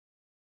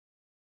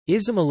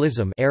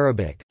Isma'ilism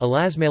Arabic,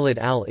 Al-Asmailid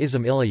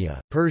al-Ism Iliya,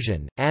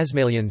 Persian,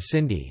 Asmailian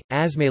Sindhi,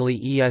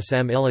 Asmaili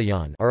Esm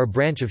Iliyan are a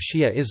branch of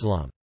Shia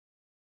Islam.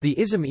 The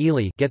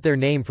Ismaili get their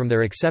name from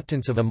their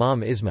acceptance of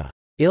Imam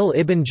Isma'il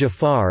ibn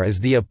Jafar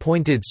as the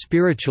appointed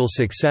spiritual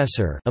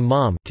successor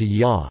imam to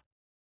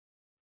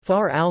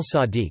Ja'far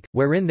al-Sadiq,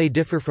 wherein they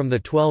differ from the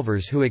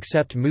Twelvers who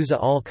accept Musa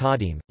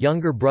al-Qadim,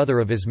 younger brother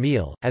of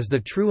Ismail, as the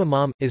true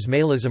imam.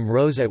 Ismailism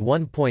rose at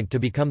one point to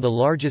become the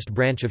largest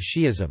branch of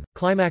Shi'ism,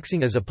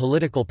 climaxing as a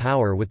political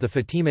power with the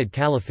Fatimid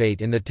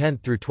Caliphate in the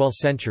 10th through 12th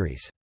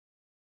centuries.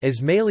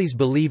 Ismailis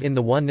believe in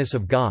the oneness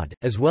of God,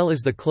 as well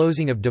as the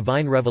closing of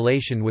divine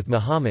revelation with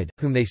Muhammad,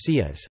 whom they see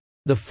as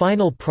the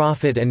final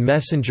prophet and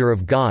messenger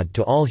of God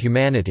to all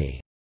humanity.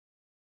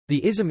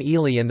 The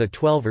Ismaili and the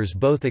Twelvers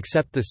both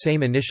accept the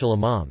same initial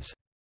imams.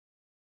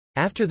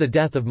 After the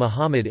death of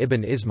Muhammad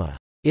ibn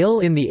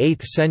Isma'il in the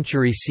 8th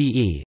century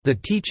CE, the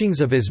teachings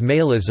of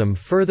Ismailism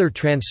further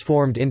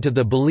transformed into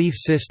the belief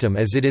system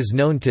as it is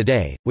known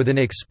today, with an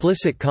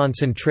explicit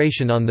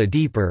concentration on the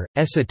deeper,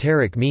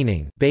 esoteric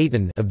meaning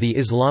of the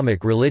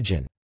Islamic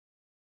religion.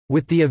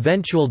 With the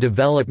eventual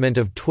development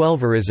of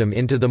Twelverism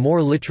into the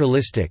more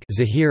literalistic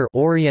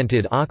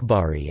Zahir-oriented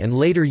Akhbari and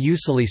later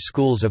Usuli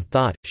schools of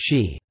thought,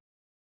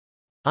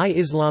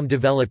 Islam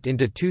developed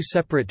into two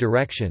separate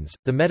directions,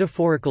 the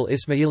metaphorical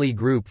Ismaili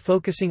group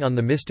focusing on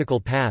the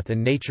mystical path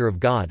and nature of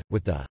God,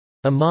 with the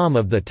Imam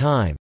of the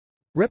time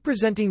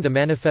representing the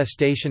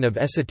manifestation of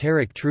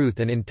esoteric truth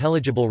and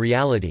intelligible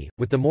reality,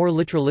 with the more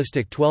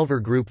literalistic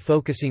Twelver group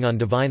focusing on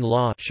divine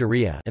law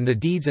Sharia and the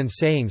deeds and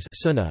sayings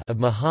Sunnah of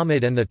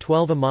Muhammad and the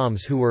 12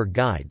 Imams who were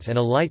guides and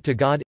a light to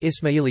God.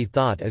 Ismaili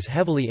thought is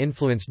heavily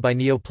influenced by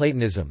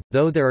Neoplatonism,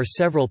 though there are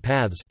several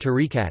paths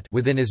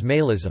within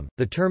Ismailism.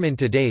 The term in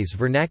today's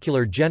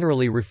vernacular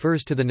generally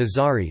refers to the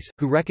Nazaris,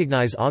 who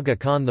recognize Aga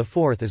Khan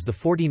IV as the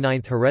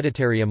 49th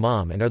hereditary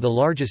Imam and are the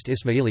largest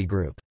Ismaili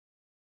group.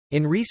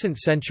 In recent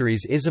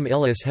centuries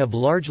Ismailis have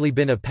largely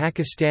been a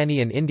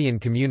Pakistani and Indian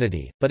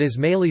community, but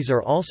Ismailis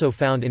are also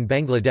found in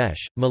Bangladesh,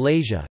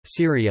 Malaysia,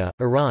 Syria,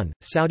 Iran,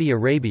 Saudi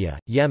Arabia,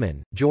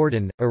 Yemen,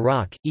 Jordan,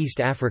 Iraq, East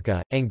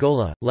Africa,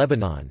 Angola,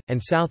 Lebanon,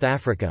 and South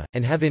Africa,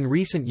 and have in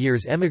recent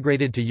years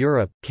emigrated to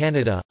Europe,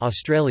 Canada,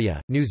 Australia,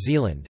 New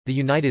Zealand, the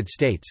United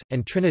States,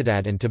 and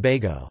Trinidad and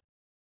Tobago.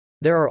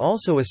 There are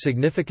also a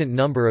significant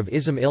number of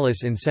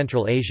Ismailis in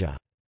Central Asia.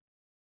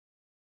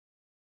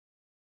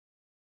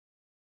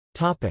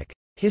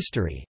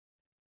 History.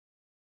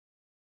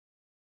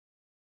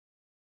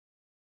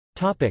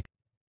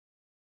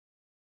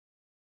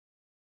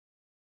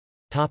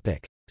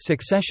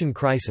 Succession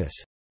crisis.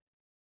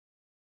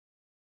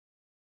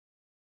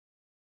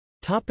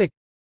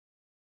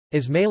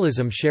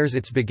 Ismailism shares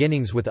its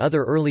beginnings with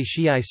other early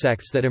Shi'i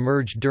sects that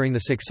emerged during the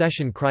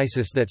succession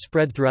crisis that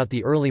spread throughout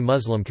the early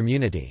Muslim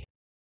community.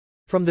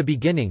 From the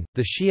beginning,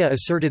 the Shia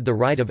asserted the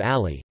right of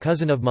Ali,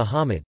 cousin of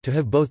Muhammad, to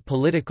have both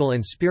political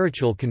and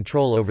spiritual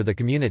control over the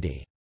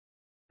community.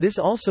 This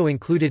also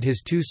included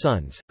his two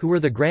sons, who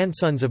were the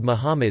grandsons of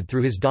Muhammad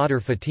through his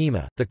daughter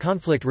Fatima. The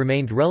conflict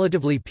remained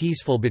relatively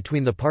peaceful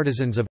between the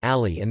partisans of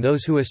Ali and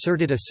those who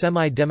asserted a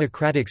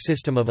semi-democratic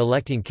system of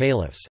electing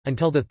caliphs,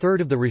 until the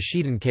third of the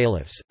Rashidun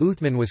caliphs,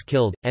 Uthman, was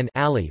killed, and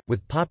Ali,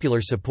 with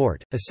popular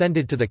support,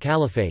 ascended to the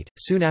caliphate.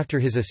 Soon after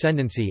his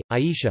ascendancy,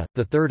 Aisha,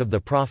 the third of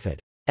the Prophet's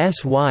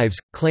wives,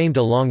 claimed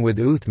along with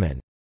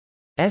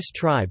Uthman's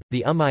tribe,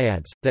 the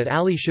Umayyads, that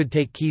Ali should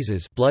take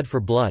qisas blood for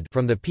blood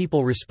from the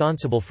people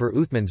responsible for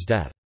Uthman's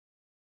death.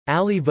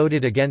 Ali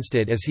voted against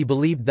it as he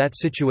believed that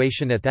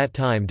situation at that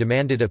time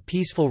demanded a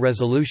peaceful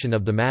resolution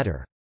of the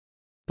matter.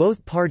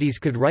 Both parties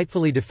could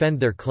rightfully defend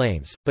their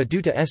claims, but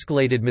due to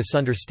escalated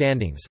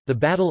misunderstandings, the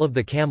Battle of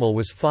the Camel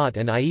was fought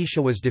and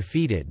Aisha was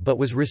defeated but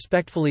was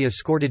respectfully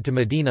escorted to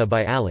Medina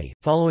by Ali.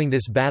 Following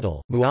this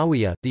battle,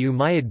 Muawiyah, the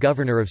Umayyad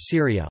governor of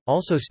Syria,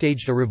 also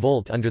staged a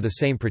revolt under the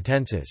same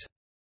pretenses.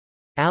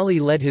 Ali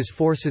led his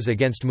forces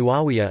against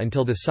Muawiyah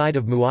until the side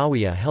of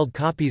Muawiyah held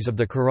copies of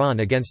the Quran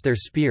against their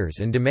spears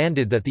and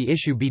demanded that the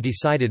issue be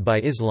decided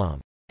by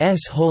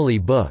Islam's holy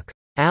book.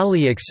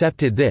 Ali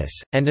accepted this,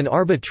 and an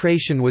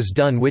arbitration was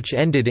done which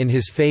ended in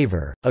his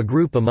favor. A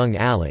group among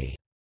Ali's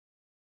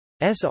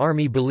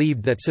army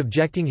believed that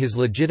subjecting his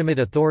legitimate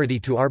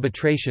authority to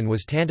arbitration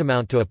was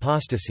tantamount to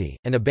apostasy,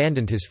 and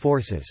abandoned his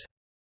forces.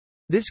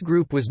 This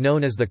group was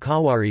known as the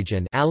Khawarij,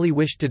 and Ali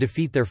wished to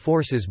defeat their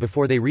forces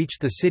before they reached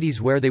the cities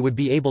where they would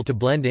be able to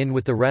blend in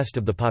with the rest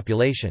of the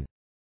population.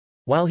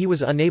 While he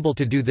was unable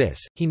to do this,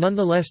 he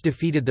nonetheless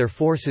defeated their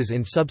forces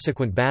in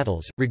subsequent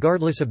battles.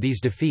 Regardless of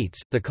these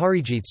defeats, the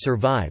Kharijites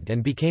survived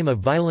and became a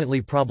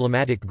violently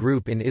problematic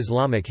group in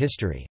Islamic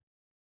history.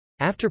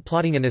 After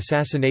plotting an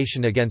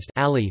assassination against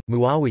Ali,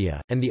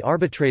 Muawiyah, and the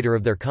arbitrator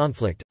of their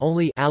conflict,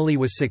 only Ali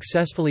was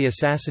successfully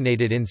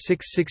assassinated in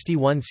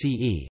 661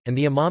 CE, and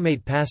the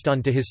imamate passed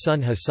on to his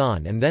son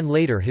Hassan and then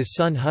later his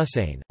son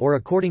Husayn, or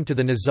according to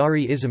the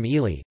Nizari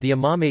Ismaili, the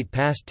imamate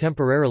passed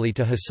temporarily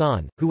to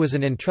Hassan, who was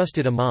an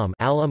entrusted imam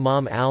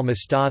al-Imam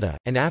al-Mustada,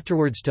 and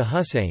afterwards to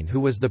Husayn,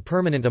 who was the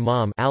permanent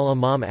imam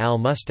al-Imam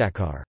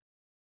al-Mustakar.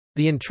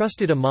 The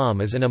entrusted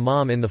imam is an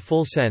imam in the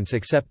full sense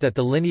except that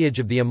the lineage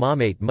of the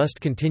imamate must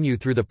continue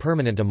through the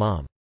permanent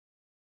imam.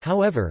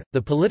 However,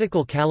 the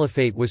political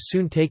caliphate was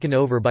soon taken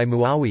over by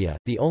Muawiyah,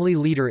 the only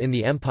leader in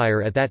the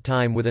empire at that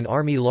time with an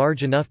army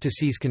large enough to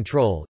seize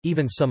control.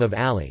 Even some of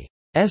Ali's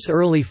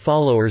early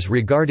followers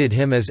regarded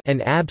him as an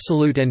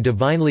absolute and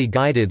divinely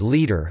guided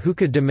leader who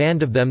could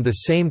demand of them the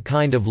same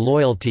kind of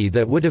loyalty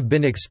that would have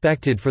been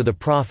expected for the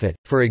Prophet.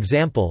 For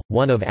example,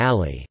 one of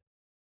Ali's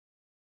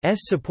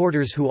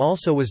supporters who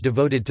also was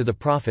devoted to the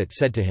Prophet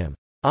said to him,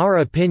 "Our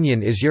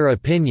opinion is your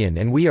opinion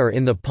and we are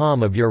in the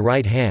palm of your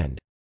right hand."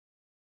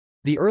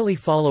 The early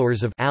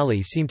followers of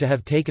Ali seem to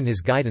have taken his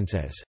guidance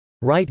as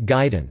right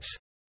guidance,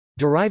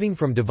 deriving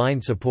from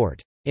divine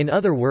support. In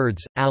other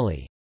words,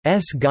 Ali's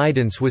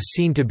guidance was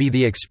seen to be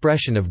the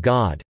expression of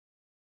God's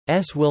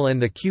will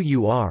and the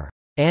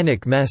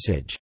Qur'anic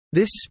message.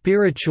 This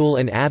spiritual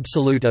and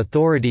absolute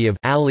authority of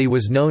Ali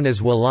was known as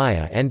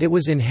Walaya, and it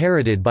was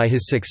inherited by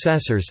his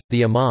successors,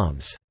 the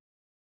Imams.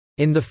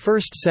 In the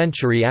 1st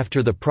century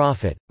after the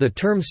Prophet, the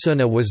term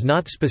Sunnah was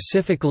not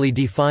specifically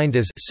defined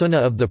as Sunnah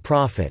of the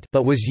Prophet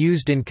but was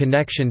used in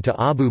connection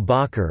to Abu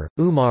Bakr,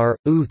 Umar,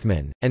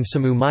 Uthman, and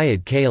some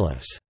Umayyad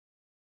caliphs.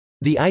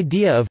 The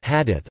idea of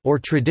hadith or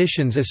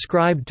traditions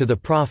ascribed to the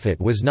Prophet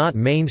was not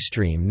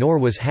mainstream, nor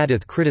was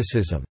hadith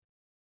criticism.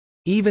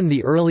 Even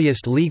the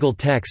earliest legal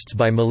texts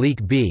by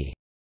Malik b.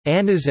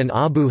 Anas and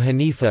Abu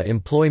Hanifa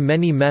employ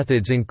many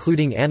methods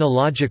including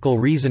analogical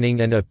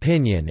reasoning and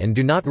opinion and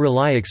do not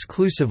rely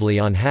exclusively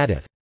on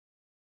hadith.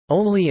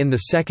 Only in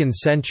the 2nd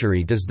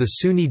century does the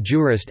Sunni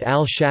jurist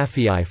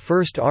al-Shafi'i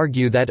first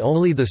argue that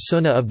only the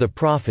sunnah of the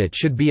Prophet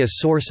should be a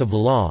source of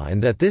law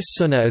and that this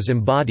sunnah is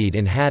embodied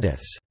in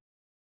hadiths.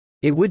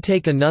 It would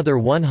take another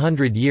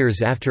 100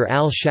 years after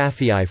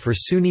al-Shafi'i for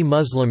Sunni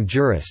Muslim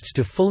jurists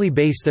to fully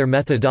base their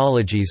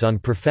methodologies on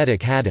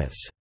prophetic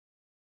hadiths.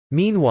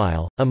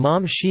 Meanwhile,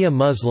 Imam Shia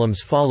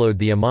Muslims followed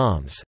the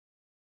Imams'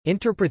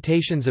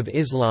 interpretations of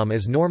Islam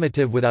as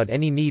normative without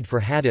any need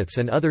for hadiths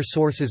and other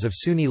sources of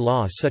Sunni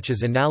law such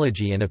as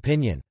analogy and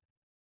opinion.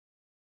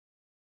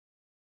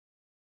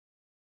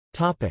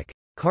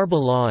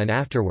 Karbala and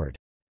afterward.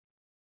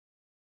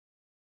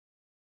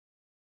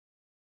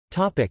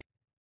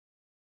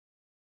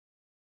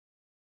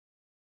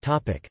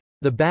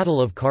 The Battle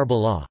of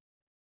Karbala.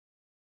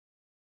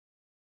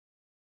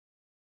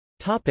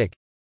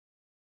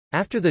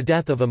 After the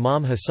death of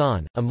Imam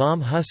Hassan, Imam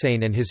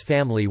Hussein and his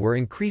family were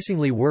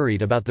increasingly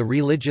worried about the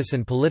religious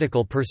and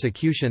political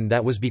persecution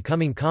that was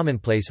becoming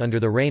commonplace under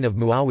the reign of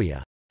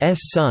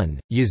Muawiyah's son,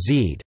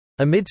 Yazid.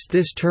 Amidst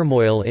this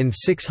turmoil in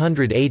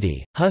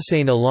 680,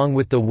 Hussein along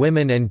with the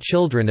women and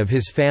children of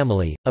his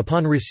family,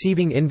 upon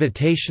receiving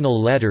invitational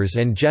letters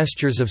and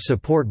gestures of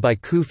support by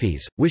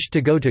Kufis, wished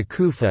to go to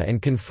Kufa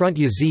and confront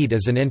Yazid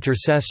as an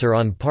intercessor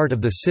on part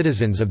of the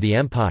citizens of the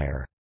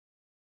empire.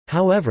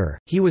 However,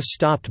 he was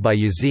stopped by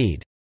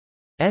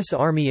Yazid's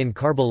army in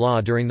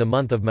Karbala during the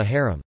month of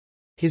Muharram.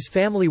 His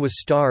family was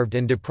starved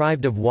and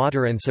deprived of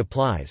water and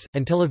supplies,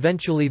 until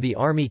eventually the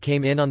army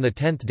came in on the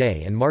 10th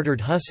day and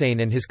martyred Hussein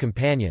and his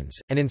companions,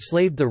 and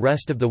enslaved the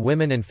rest of the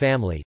women and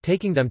family,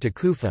 taking them to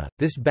Kufa.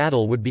 This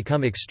battle would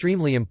become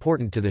extremely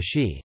important to the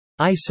Shi'i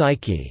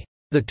psyche.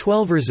 The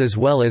Twelvers as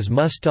well as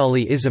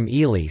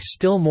Isma'ilism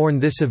still mourn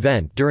this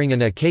event during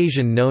an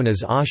occasion known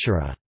as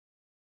Ashura.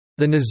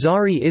 The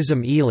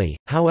Nizari-Ism-Ili,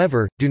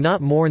 however, do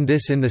not mourn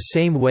this in the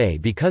same way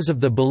because of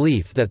the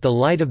belief that the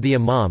light of the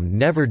Imam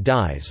never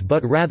dies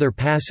but rather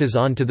passes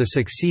on to the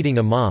succeeding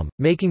Imam,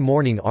 making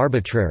mourning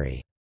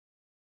arbitrary.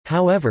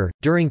 However,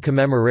 during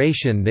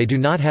commemoration they do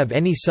not have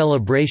any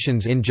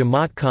celebrations in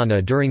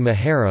Jamaatkhana during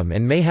Muharram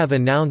and may have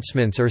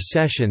announcements or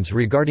sessions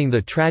regarding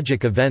the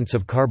tragic events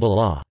of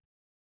Karbala.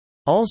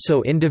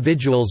 Also,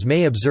 individuals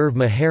may observe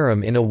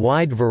Muharram in a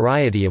wide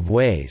variety of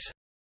ways.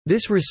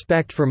 This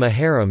respect for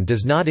Muharram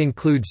does not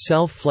include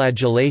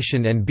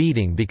self-flagellation and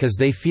beating because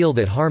they feel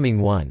that harming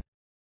one's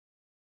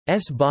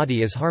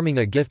body is harming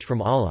a gift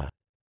from Allah.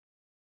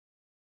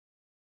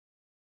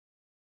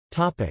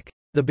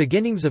 The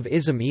beginnings of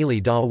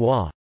Ismaili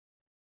Da'wah.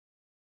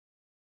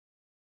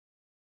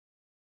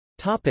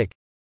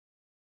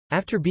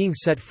 After being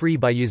set free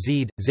by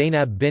Yazid,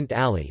 Zainab bint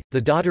Ali,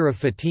 the daughter of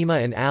Fatima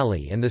and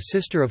Ali and the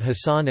sister of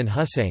Hassan and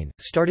Hussein,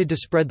 started to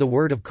spread the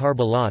word of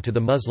Karbala to the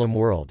Muslim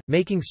world,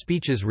 making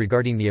speeches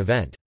regarding the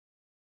event.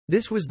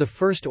 This was the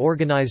first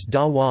organized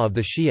da'wah of the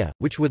Shia,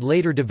 which would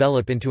later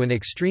develop into an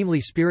extremely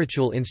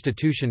spiritual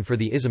institution for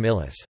the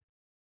Ismailis.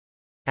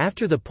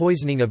 After the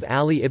poisoning of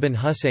Ali ibn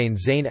Husayn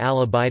Zayn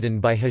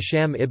al-Abidin by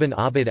Hisham ibn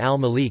Abd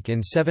al-Malik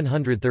in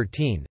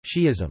 713,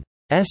 Shi'ism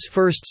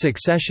first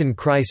succession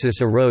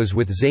crisis arose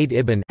with Zayd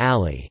ibn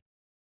Ali's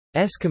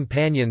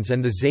companions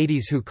and the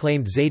Zaydis who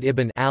claimed Zayd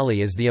ibn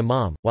Ali as the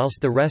Imam,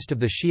 whilst the rest of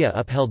the Shia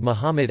upheld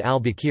Muhammad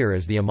al-Baqir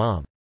as the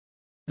Imam.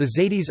 The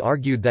Zaydis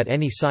argued that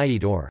any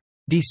Sayyid or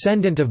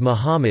descendant of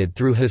Muhammad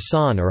through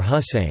Hassan or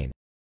Hussein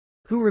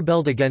who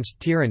rebelled against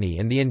tyranny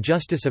and the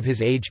injustice of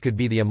his age could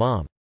be the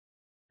Imam.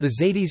 The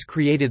Zaydis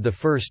created the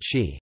first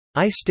Shi'i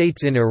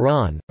states in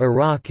Iran,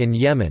 Iraq and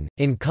Yemen.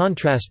 In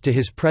contrast to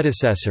his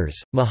predecessors,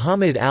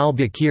 Muhammad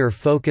al-Baqir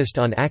focused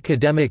on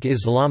academic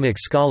Islamic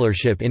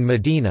scholarship in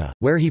Medina,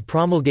 where he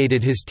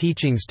promulgated his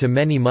teachings to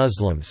many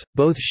Muslims,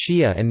 both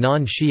Shia and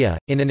non-Shia,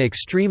 in an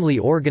extremely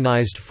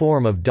organized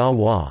form of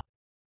da'wah.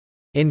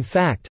 In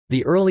fact,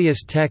 the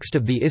earliest text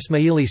of the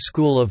Ismaili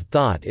school of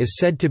thought is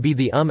said to be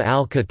the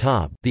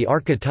al-Kitab, the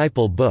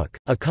archetypal book,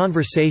 a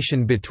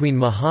conversation between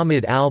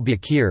Muhammad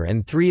al-Baqir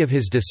and 3 of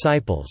his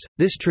disciples.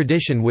 This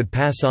tradition would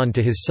pass on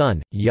to his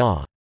son,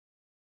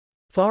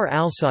 Ja'far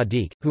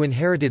al-Sadiq, who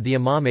inherited the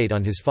imamate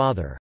on his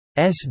father's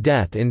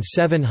death in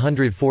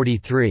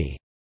 743.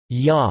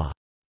 Ja'far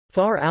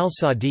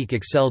al-Sadiq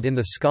excelled in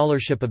the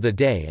scholarship of the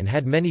day and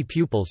had many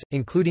pupils,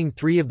 including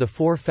 3 of the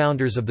 4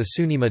 founders of the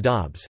Sunni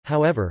madhabs.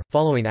 However,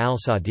 following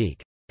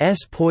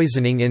al-Sadiq's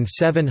poisoning in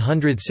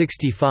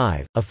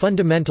 765, a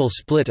fundamental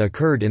split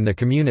occurred in the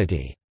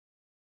community.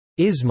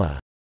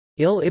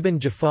 Isma'il ibn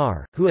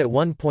Jafar, who at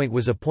one point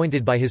was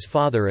appointed by his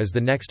father as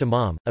the next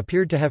imam,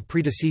 appeared to have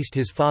predeceased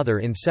his father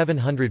in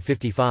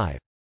 755.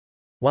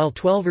 While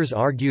Twelvers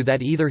argue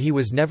that either he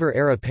was never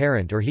heir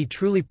apparent or he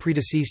truly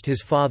predeceased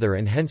his father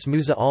and hence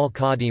Musa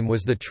al-Qadim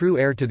was the true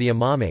heir to the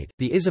imamate,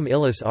 the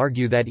Ismailis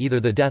argue that either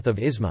the death of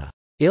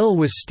Isma'il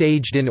was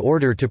staged in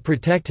order to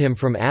protect him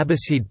from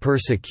Abbasid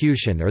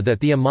persecution or that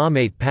the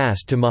imamate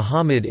passed to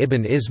Muhammad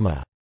ibn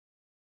Isma'il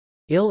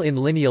in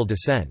lineal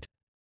descent.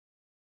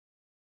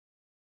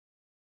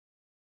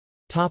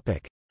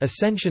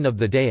 Ascension of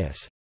the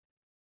dais.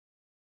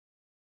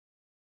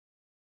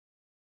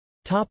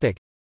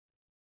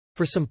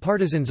 For some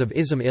partisans of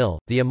Ism-il,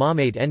 the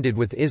imamate ended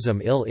with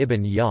Ism-il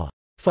ibn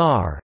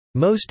Ja'far.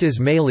 Most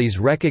Ismailis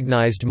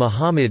recognized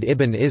Muhammad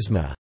ibn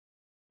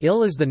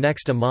Isma'il as the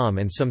next imam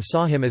and some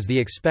saw him as the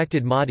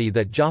expected Mahdi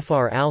that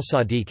Ja'far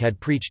al-Sadiq had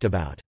preached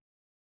about.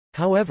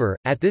 However,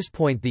 at this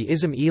point the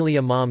Ismaili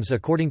imams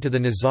according to the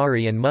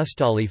Nizari and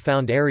Mustali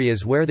found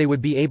areas where they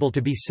would be able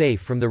to be safe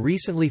from the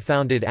recently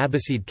founded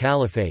Abbasid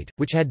Caliphate,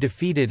 which had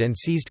defeated and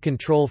seized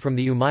control from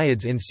the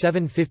Umayyads in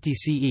 750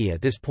 CE.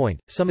 At this point,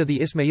 some of the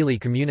Ismaili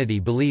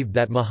community believed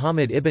that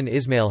Muhammad ibn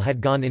Ismail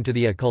had gone into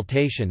the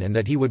occultation and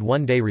that he would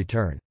one day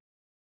return.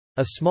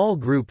 A small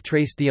group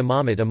traced the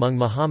imamate among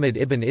Muhammad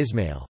ibn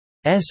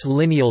Ismail's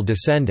lineal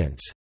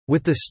descendants.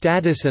 With the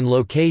status and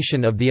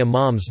location of the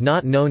imams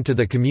not known to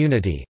the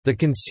community, the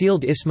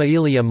concealed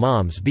Ismaili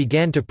imams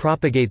began to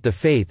propagate the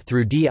faith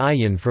through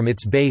Ayyan from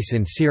its base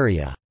in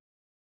Syria.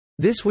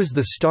 This was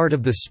the start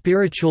of the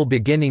spiritual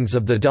beginnings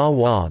of the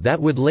da'wah that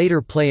would later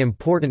play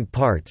important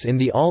parts in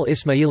the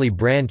all-Ismaili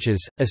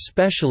branches,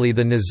 especially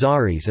the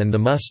Nizaris and the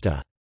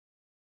Mustali.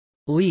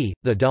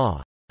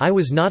 The I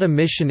was not a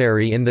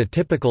missionary in the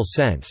typical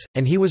sense,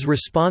 and he was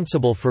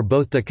responsible for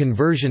both the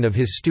conversion of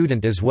his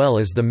student as well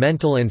as the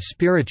mental and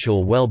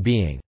spiritual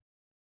well-being.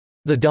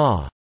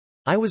 The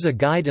I was a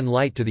guide and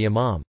light to the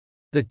imam.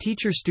 The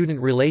teacher-student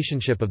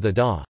relationship of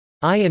the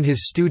I and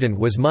his student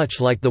was much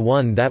like the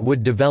one that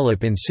would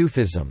develop in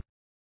Sufism.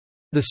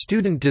 The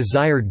student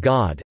desired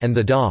God, and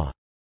the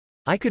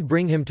I could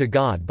bring him to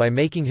God by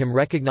making him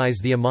recognize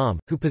the imam,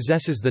 who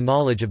possesses the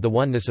knowledge of the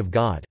oneness of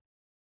God.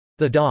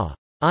 The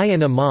I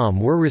and Imam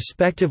were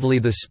respectively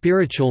the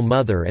spiritual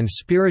mother and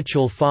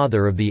spiritual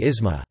father of the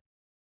Ismaili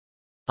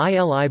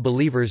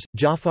believers.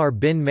 Ja'far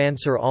bin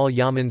Mansur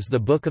al-Yaman's The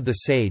Book of the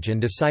Sage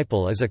and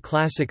Disciple is a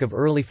classic of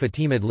early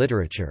Fatimid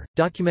literature,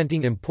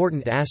 documenting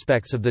important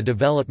aspects of the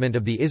development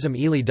of the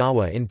Ismaili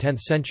Dawah in 10th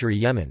century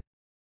Yemen.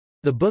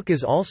 The book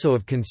is also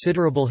of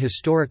considerable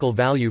historical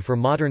value for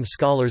modern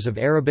scholars of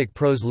Arabic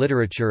prose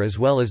literature as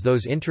well as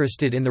those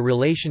interested in the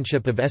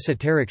relationship of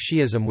esoteric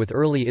Shi'ism with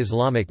early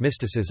Islamic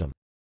mysticism.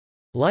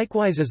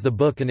 Likewise is the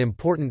book an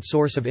important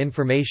source of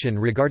information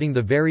regarding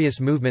the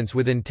various movements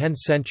within 10th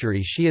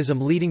century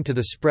Shi'ism leading to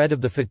the spread of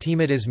the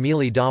Fatimid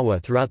Ismaili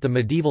Dawah throughout the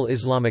medieval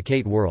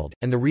Islamicate world,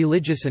 and the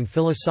religious and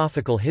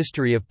philosophical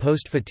history of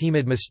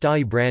post-Fatimid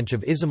Musta'i branch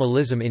of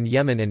Isma'ilism in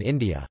Yemen and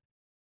India.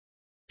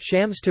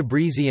 Shams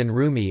Tabrizi and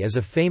Rumi is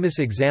a famous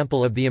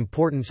example of the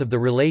importance of the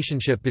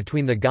relationship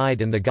between the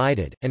guide and the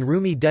guided, and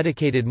Rumi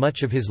dedicated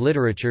much of his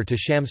literature to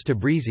Shams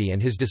Tabrizi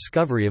and his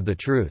discovery of the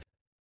truth.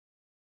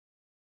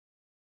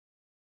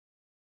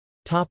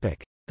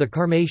 The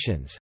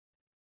Karmatians.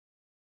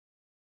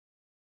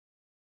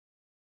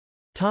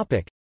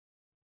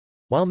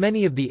 While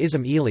many of the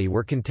Ismaili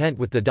were content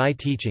with the Dai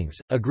teachings,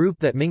 a group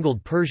that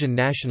mingled Persian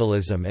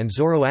nationalism and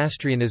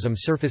Zoroastrianism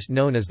surfaced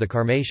known as the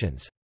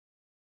Karmatians.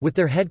 With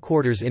their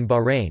headquarters in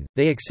Bahrain,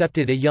 they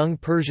accepted a young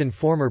Persian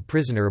former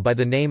prisoner by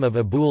the name of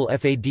Abul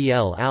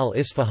Fadl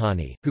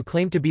al-Isfahani, who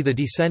claimed to be the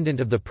descendant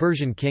of the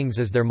Persian kings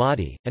as their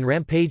Mahdi, and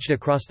rampaged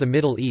across the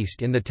Middle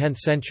East in the 10th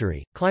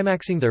century,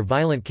 climaxing their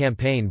violent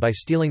campaign by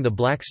stealing the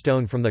Black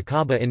Stone from the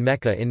Kaaba in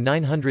Mecca in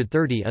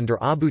 930 under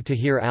Abu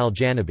Tahir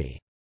al-Janabi.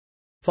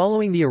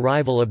 Following the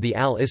arrival of the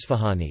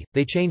al-Isfahani,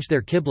 they changed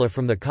their Qibla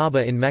from the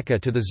Kaaba in Mecca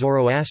to the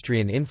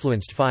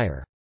Zoroastrian-influenced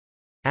fire.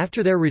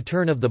 After their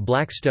return of the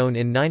Black Stone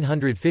in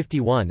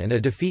 951 and a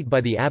defeat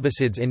by the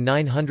Abbasids in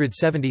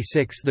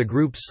 976, the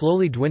group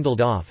slowly dwindled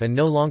off and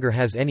no longer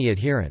has any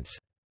adherents.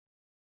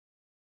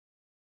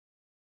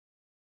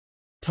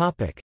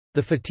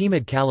 The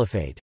Fatimid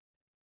Caliphate.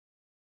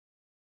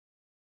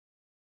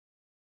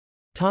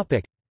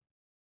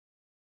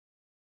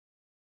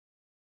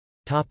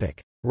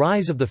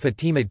 Rise of the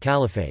Fatimid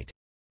Caliphate.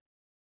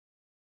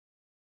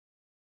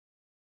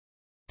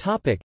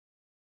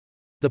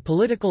 The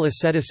political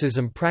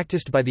asceticism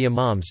practiced by the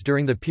Imams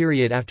during the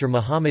period after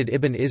Muhammad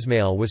ibn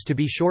Ismail was to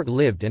be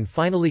short-lived and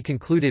finally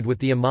concluded with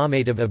the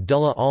imamate of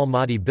Abdullah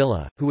al-Mahdi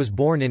Billah, who was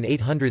born in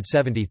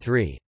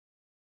 873.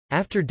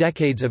 After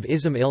decades of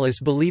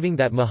Isma'ilis believing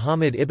that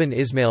Muhammad ibn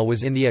Ismail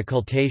was in the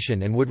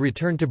occultation and would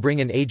return to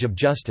bring an age of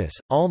justice,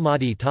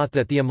 al-Mahdi taught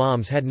that the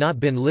Imams had not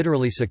been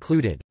literally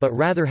secluded, but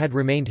rather had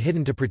remained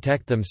hidden to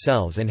protect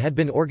themselves and had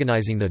been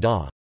organizing the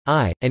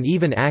Da'i, and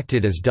even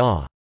acted as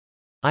Da'i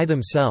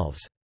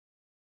themselves.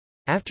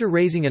 After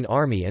raising an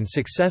army and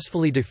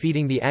successfully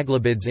defeating the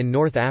Aghlabids in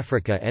North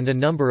Africa and a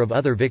number of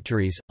other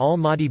victories,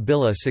 al-Mahdi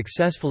Billah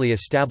successfully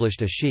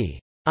established a Shi'i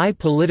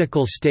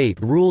political state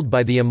ruled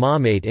by the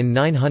imamate in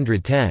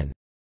 910.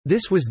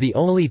 This was the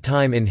only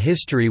time in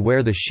history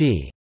where the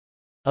Shi'i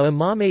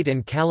imamate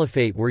and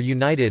caliphate were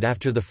united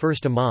after the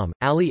first imam,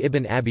 Ali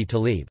ibn Abi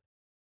Talib.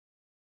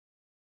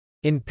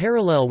 In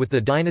parallel with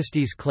the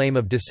dynasty's claim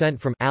of descent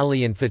from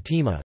Ali and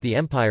Fatima, the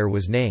empire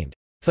was named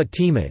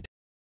Fatimid.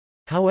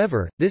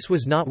 However, this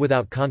was not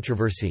without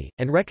controversy,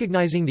 and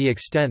recognizing the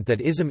extent that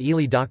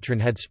Ismaili doctrine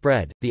had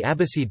spread, the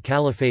Abbasid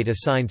Caliphate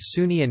assigned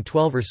Sunni and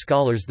Twelver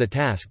scholars the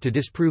task to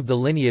disprove the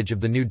lineage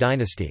of the new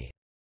dynasty.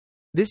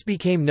 This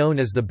became known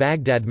as the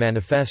Baghdad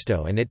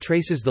Manifesto, and it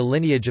traces the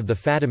lineage of the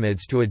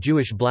Fatimids to a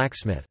Jewish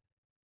blacksmith.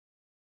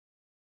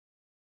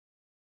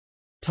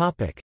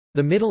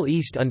 The Middle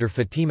East under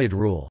Fatimid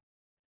rule.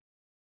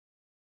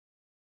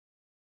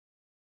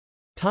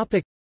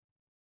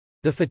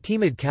 The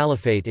Fatimid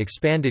Caliphate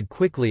expanded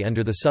quickly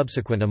under the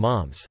subsequent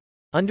imams.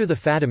 Under the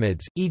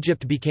Fatimids,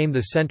 Egypt became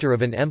the center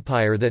of an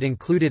empire that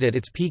included at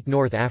its peak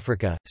North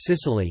Africa,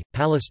 Sicily,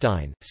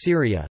 Palestine,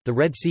 Syria, the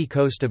Red Sea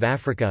coast of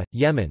Africa,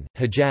 Yemen,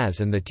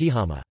 Hejaz and the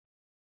Tihama.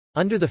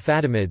 Under the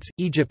Fatimids,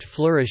 Egypt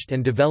flourished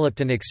and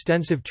developed an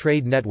extensive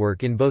trade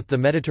network in both the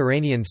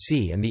Mediterranean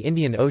Sea and the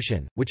Indian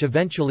Ocean, which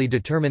eventually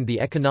determined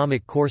the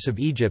economic course of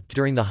Egypt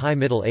during the High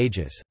Middle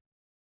Ages.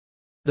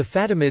 The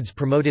Fatimids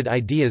promoted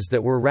ideas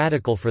that were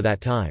radical for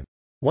that time.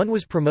 One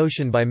was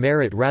promotion by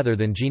merit rather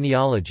than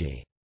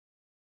genealogy.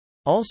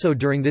 Also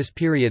during this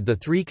period the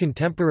three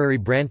contemporary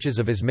branches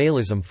of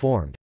Ismailism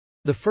formed.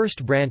 The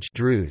first branch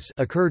Druze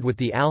occurred with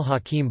the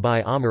al-Hakim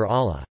by Amr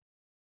Allah.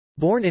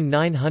 Born in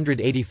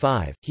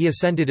 985, he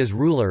ascended as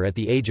ruler at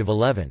the age of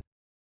 11.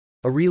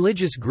 A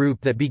religious group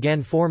that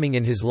began forming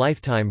in his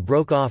lifetime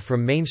broke off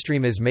from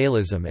mainstream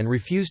Ismailism and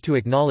refused to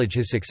acknowledge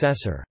his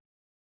successor.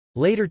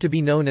 Later to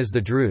be known as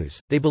the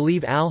Druze, they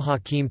believe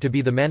al-Hakim to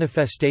be the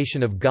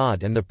manifestation of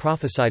God and the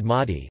prophesied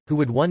Mahdi, who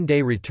would one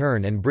day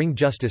return and bring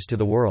justice to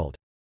the world.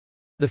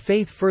 The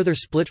faith further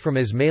split from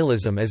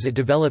Ismailism as it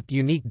developed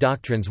unique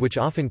doctrines which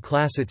often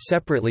class it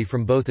separately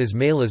from both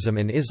Ismailism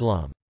and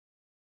Islam.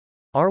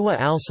 Arwa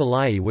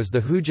al-Salahi was the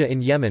Hujjah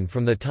in Yemen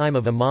from the time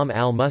of Imam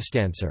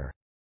al-Mustansir.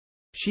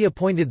 She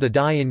appointed the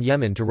Da'i in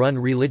Yemen to run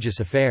religious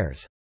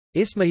affairs.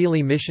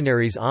 Ismaili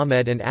missionaries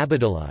Ahmed and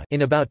Abdullah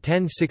in about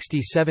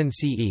 1067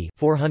 CE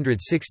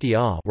 460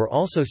 AH were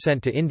also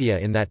sent to India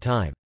in that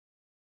time.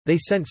 They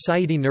sent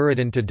Sayyidi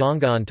Nuruddin to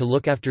Dongan to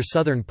look after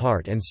southern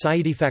part and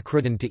Sayyidi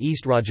Fakhruddin to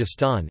East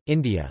Rajasthan,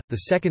 India.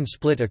 The second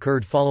split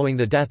occurred following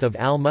the death of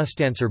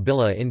al-Mustansir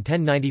Billah in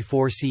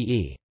 1094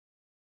 CE.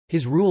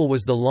 His rule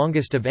was the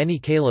longest of any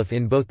caliph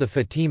in both the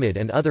Fatimid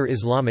and other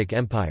Islamic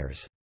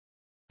empires.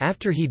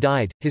 After he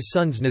died, his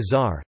sons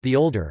Nizar, the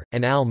older,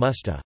 and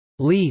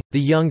al-Musta'li, the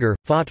younger,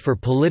 fought for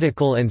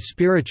political and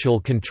spiritual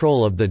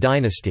control of the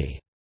dynasty.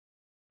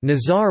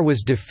 Nizar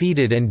was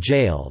defeated and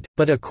jailed,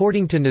 but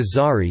according to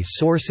Nizari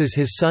sources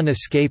his son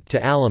escaped to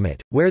Alamut,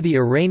 where the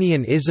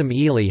Iranian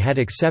Ismaili had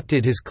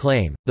accepted his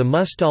claim. The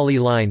Musta'li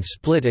line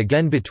split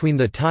again between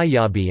the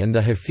Tayyabi and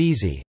the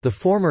Hafizi, the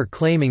former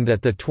claiming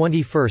that the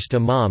 21st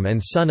Imam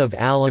and son of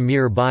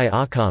al-Amir by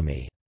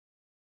Akami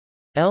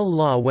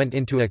El-Law went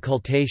into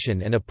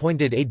occultation and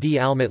appointed Ad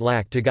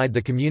al-Mutlaq to guide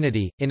the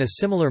community, in a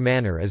similar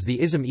manner as the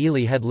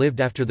Ismaili had lived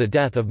after the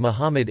death of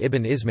Muhammad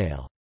ibn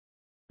Ismail.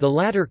 The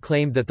latter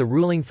claimed that the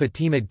ruling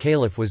Fatimid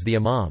caliph was the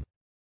Imam.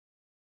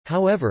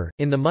 However,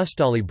 in the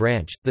Musta'li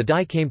branch, the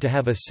Da'i came to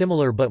have a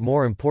similar but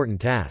more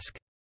important task.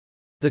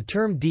 The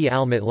term D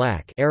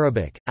al-Mutlaq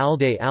Arabic,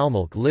 al-Day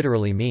al-Mulk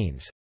literally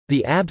means,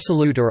 the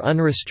absolute or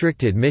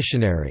unrestricted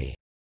missionary.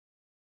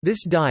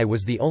 This Da'i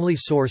was the only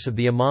source of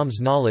the Imam's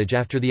knowledge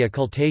after the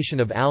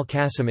occultation of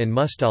al-Qasim in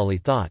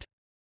Musta'li thought.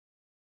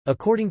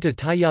 According to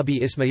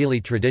Tayyabi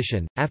Ismaili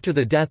tradition, after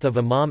the death of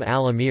Imam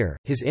al-Amir,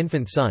 his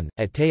infant son,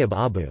 at-Tayyib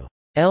Abu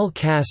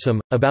el-Qasim,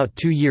 about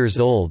 2 years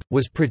old,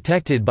 was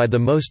protected by the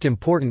most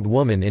important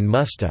woman in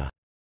Musta'li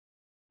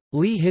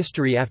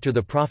history after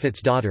the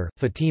Prophet's daughter,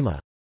 Fatima.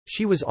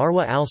 She was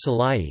Arwa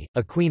al-Salahi,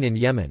 a queen in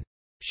Yemen.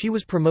 She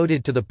was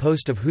promoted to the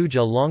post of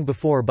Hujjah long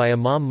before by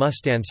Imam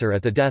Mustansir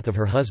at the death of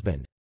her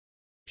husband.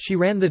 She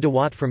ran the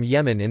Dawat from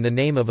Yemen in the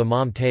name of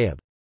Imam Tayyib.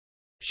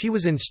 She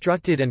was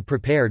instructed and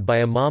prepared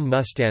by Imam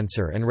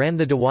Mustansir and ran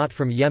the Dawat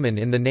from Yemen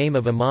in the name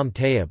of Imam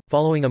Tayyib,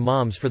 following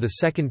Imams for the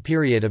second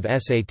period of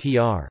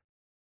Satr.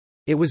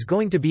 It was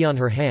going to be on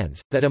her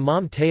hands, that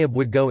Imam Tayyib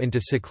would go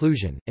into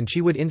seclusion, and she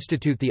would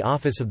institute the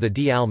office of the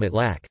Di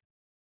al-Mutlaq.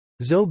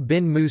 Zob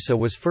bin Musa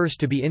was first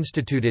to be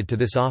instituted to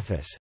this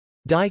office.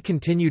 Dai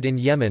continued in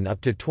Yemen up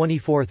to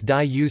 24th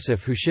Dai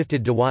Yusuf, who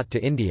shifted Dawat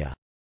to India.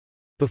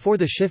 Before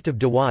the shift of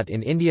Dawat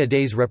in India,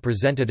 Dai's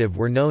representative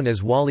were known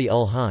as Wali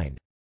ul Hind.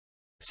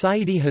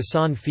 Sayyidi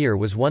Hassan Fir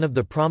was one of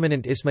the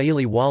prominent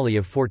Ismaili wali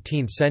of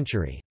 14th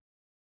century.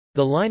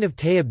 The line of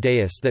Tayyib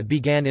Dais that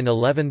began in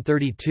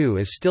 1132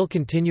 is still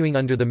continuing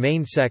under the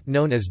main sect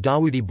known as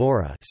Dawoodi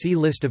Bohra. See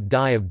List of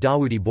Dai of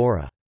Dawoodi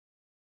Bohra.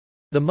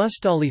 The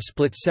Mustali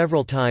split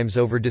several times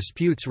over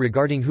disputes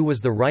regarding who was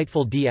the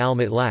rightful Di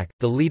al-Mutlaq,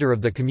 the leader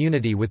of the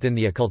community within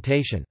the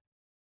occultation.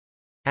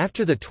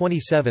 After the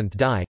 27th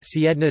Dai,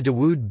 Sayyidina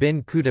Dawood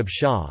bin Qutb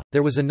Shah,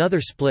 there was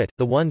another split.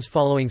 The ones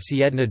following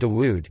Sayyidina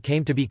Dawood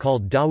came to be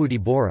called Dawoodi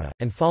Bohra,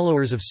 and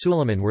followers of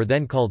Sulayman were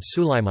then called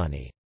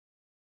Sulaimani.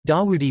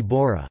 Dawoodi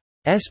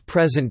Bohra's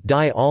present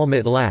Dai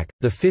al-Mutlaq,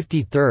 the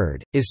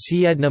 53rd, is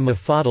Sayyidina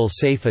Mufaddal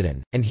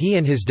Saifuddin, and he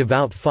and his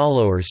devout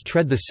followers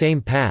tread the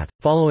same path,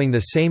 following the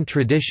same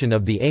tradition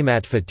of the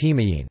Amat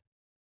Fatimiyin.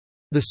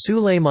 The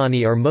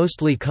Sulaimani are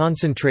mostly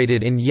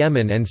concentrated in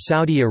Yemen and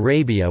Saudi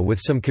Arabia with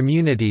some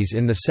communities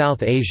in the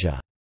South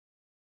Asia.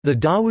 The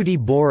Dawoodi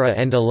Bohra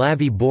and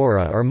Alavi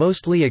Bohra are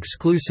mostly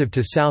exclusive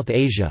to South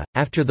Asia,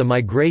 after the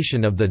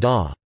migration of the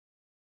Dawa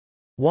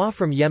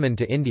from Yemen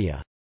to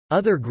India.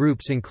 Other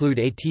groups include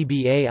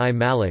Atba'i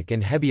Malik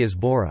and Hebias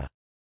Bohra.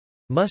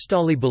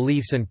 Mustali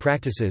beliefs and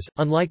practices,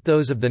 unlike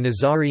those of the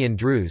Nizari and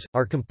Druze,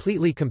 are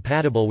completely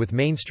compatible with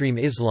mainstream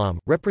Islam,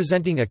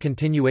 representing a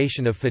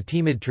continuation of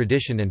Fatimid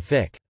tradition and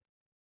fiqh.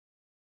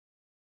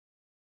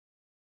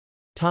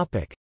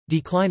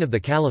 Decline of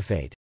the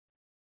Caliphate.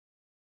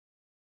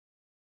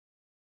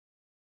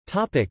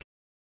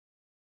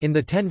 In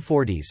the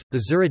 1040s,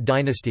 the Zirid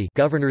dynasty,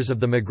 governors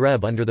of the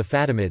Maghreb under the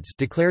Fatimids,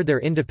 declared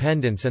their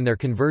independence and their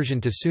conversion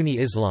to Sunni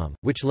Islam,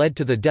 which led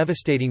to the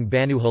devastating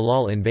Banu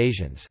Hilal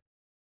invasions.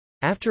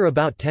 After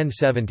about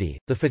 1070,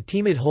 the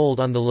Fatimid hold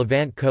on the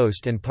Levant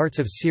coast and parts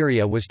of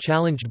Syria was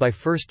challenged by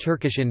first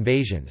Turkish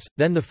invasions,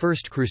 then the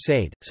First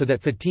Crusade, so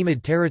that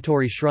Fatimid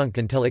territory shrunk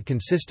until it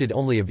consisted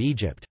only of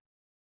Egypt.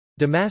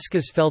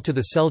 Damascus fell to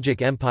the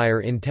Seljuk Empire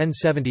in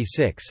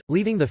 1076,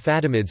 leaving the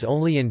Fatimids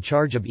only in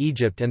charge of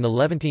Egypt and the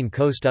Levantine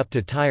coast up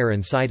to Tyre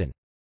and Sidon.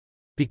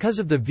 Because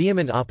of the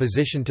vehement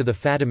opposition to the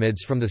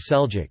Fatimids from the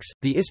Seljuks,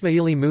 the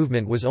Ismaili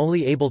movement was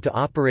only able to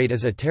operate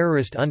as a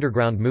terrorist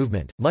underground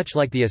movement, much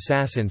like the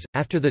Assassins.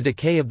 After the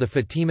decay of the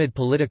Fatimid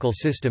political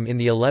system in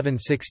the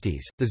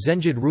 1160s, the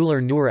Zengid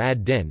ruler Nur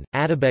ad-Din,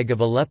 Atabeg of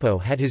Aleppo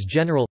had his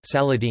general,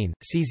 Saladin,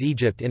 seize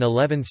Egypt in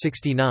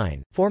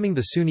 1169, forming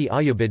the Sunni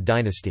Ayyubid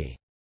dynasty.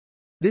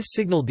 This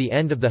signaled the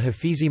end of the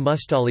Hafizi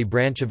Mustali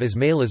branch of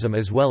Ismailism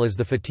as well as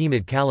the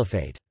Fatimid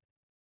Caliphate.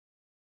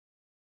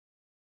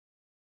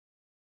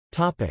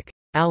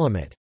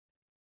 Alamat.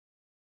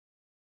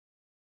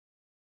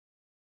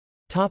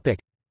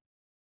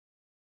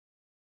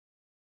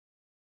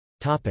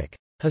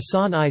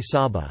 Hasan I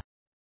Saba.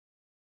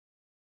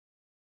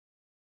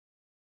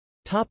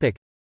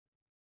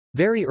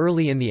 Very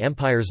early in the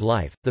empire's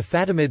life, the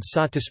Fatimids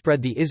sought to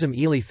spread the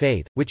Ismaili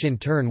faith, which in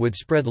turn would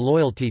spread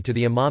loyalty to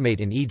the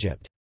imamate in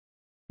Egypt.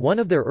 One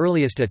of their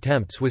earliest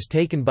attempts was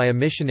taken by a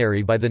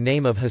missionary by the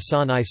name of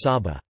Hasan I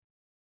Saba.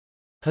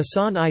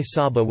 Hasan I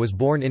Saba was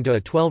born into a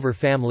Twelver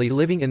family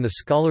living in the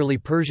scholarly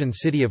Persian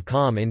city of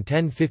Qom in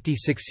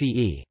 1056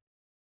 CE.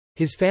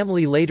 His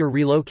family later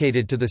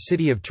relocated to the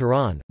city of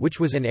Tehran, which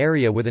was an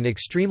area with an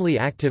extremely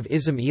active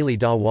Ismaili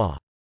Dawah.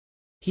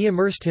 He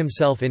immersed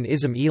himself in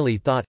Ismaili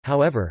thought,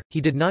 however,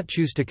 he did not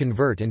choose to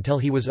convert until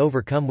he was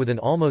overcome with an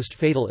almost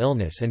fatal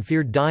illness and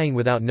feared dying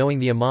without knowing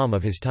the imam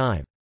of his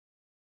time.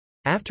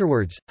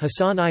 Afterwards,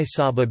 Hasan I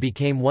Saba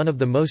became one of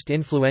the most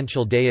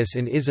influential dais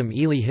in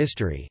Ismaili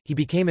history. He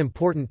became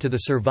important to the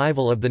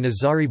survival of the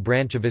Nizari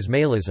branch of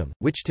Ismailism,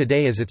 which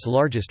today is its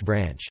largest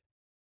branch.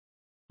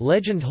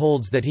 Legend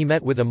holds that he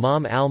met with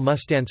Imam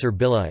al-Mustansir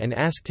Billah and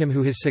asked him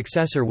who his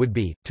successor would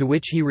be, to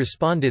which he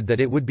responded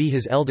that it would be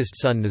his eldest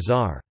son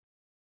Nizar.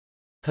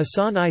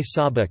 Hasan I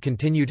Saba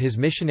continued his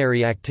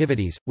missionary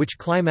activities, which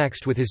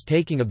climaxed with his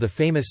taking of the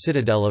famous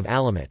citadel of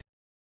Alamat.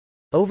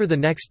 Over the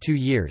next 2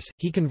 years,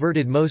 he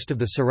converted most of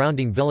the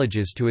surrounding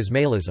villages to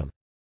Ismailism.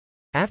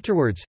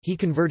 Afterwards, he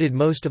converted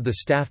most of the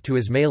staff to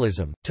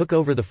Ismailism, took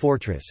over the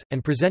fortress,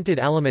 and presented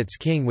Alamat's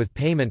king with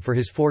payment for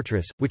his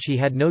fortress, which he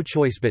had no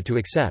choice but to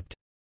accept.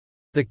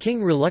 The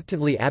king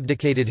reluctantly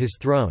abdicated his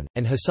throne,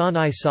 and Hasan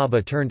I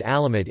Saba turned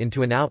Alamat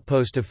into an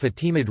outpost of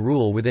Fatimid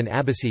rule within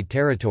Abbasid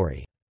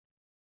territory.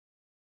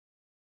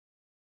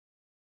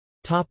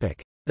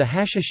 The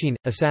Hashashin,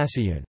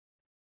 Assassiyun.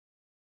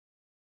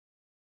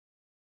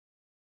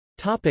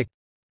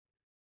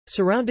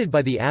 Surrounded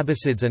by the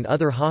Abbasids and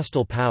other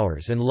hostile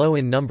powers and low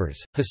in numbers,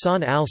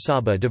 Hasan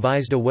al-Saba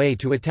devised a way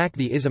to attack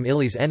the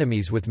Ismailis'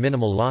 enemies with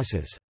minimal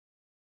losses.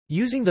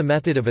 Using the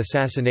method of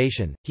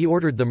assassination, he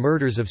ordered the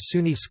murders of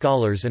Sunni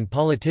scholars and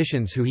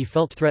politicians who he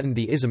felt threatened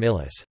the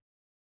Isma'ilis.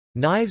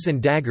 Knives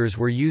and daggers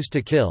were used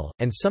to kill,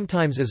 and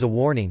sometimes as a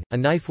warning, a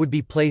knife would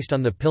be placed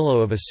on the pillow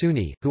of a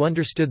Sunni, who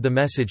understood the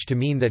message to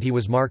mean that he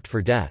was marked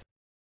for death.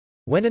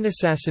 When an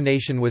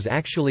assassination was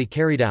actually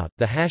carried out,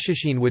 the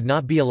Hashashin would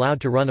not be allowed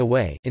to run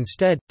away.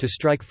 Instead, to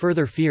strike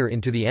further fear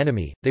into the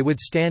enemy, they would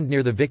stand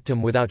near the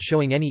victim without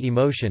showing any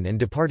emotion and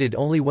departed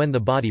only when the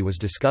body was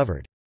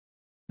discovered.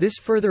 This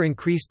further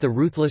increased the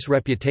ruthless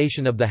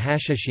reputation of the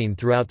Hashashin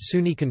throughout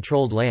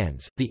Sunni-controlled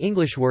lands. The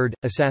English word,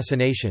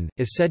 assassination,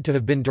 is said to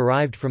have been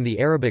derived from the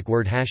Arabic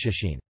word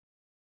hashashin.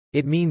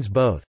 It means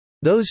both,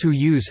 those who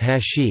use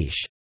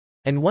hashish,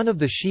 and one of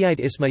the Shiite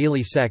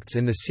Ismaili sects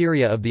in the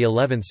Syria of the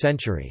 11th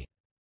century.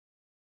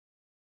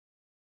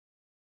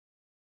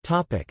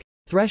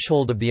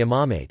 Threshold of the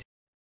imamate.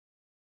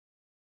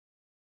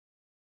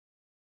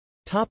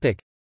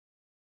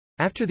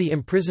 After the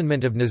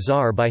imprisonment of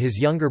Nizar by his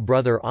younger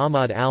brother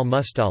Ahmad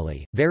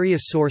al-Mustali,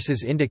 various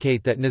sources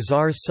indicate that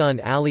Nizar's son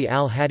Ali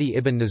al-Hadi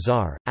ibn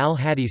Nizar,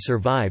 al-Hadi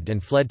survived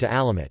and fled to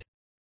Alamut.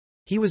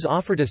 He was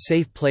offered a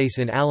safe place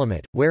in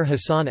Alamut, where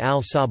Hassan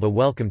al-Saba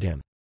welcomed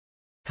him.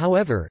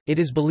 However, it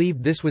is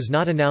believed this was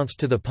not announced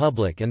to the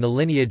public and the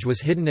lineage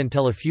was hidden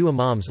until a few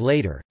imams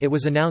later. It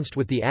was announced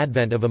with the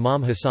advent of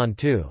Imam Hassan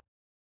II.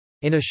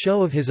 In a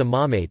show of his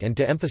imamate and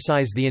to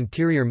emphasize the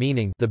interior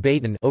meaning, the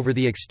batin, over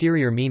the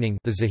exterior meaning,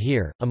 the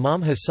zahir,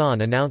 Imam Hassan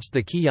announced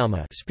the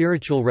qiyamah,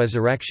 spiritual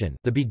resurrection,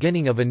 the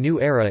beginning of a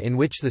new era in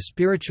which the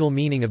spiritual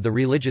meaning of the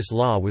religious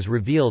law was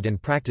revealed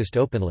and practiced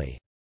openly.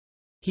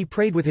 He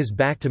prayed with his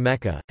back to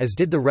Mecca, as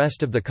did the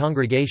rest of the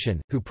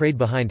congregation, who prayed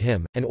behind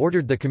him, and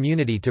ordered the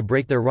community to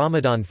break their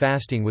Ramadan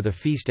fasting with a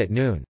feast at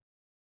noon.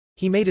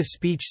 He made a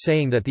speech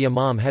saying that the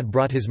imam had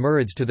brought his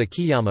murids to the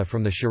qiyamah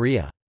from the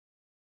Sharia.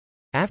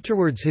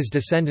 Afterwards his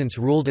descendants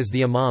ruled as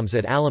the imams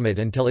at Alamut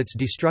until its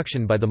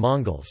destruction by the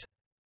Mongols.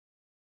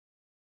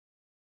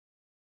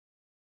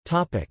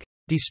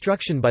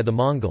 Destruction by the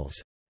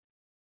Mongols.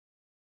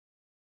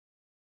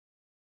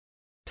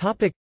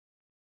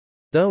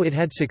 Though it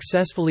had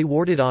successfully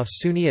warded off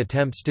Sunni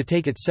attempts to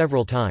take it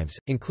several times,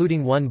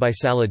 including one by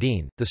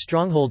Saladin, the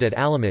stronghold at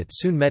Alamut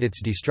soon met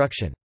its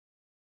destruction.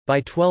 By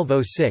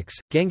 1206,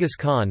 Genghis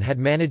Khan had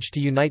managed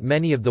to unite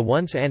many of the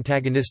once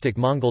antagonistic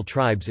Mongol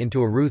tribes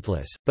into a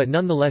ruthless, but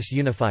nonetheless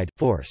unified,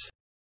 force.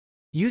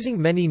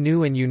 Using many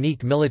new and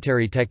unique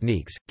military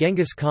techniques,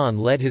 Genghis Khan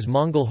led his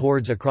Mongol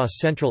hordes across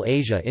Central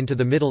Asia into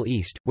the Middle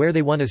East, where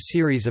they won a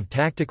series of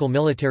tactical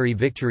military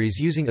victories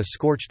using a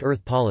scorched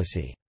earth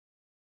policy.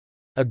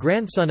 A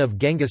grandson of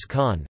Genghis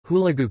Khan,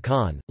 Hulagu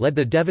Khan, led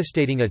the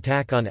devastating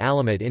attack on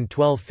Alamut in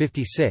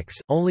 1256,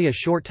 only a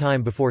short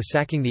time before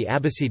sacking the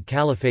Abbasid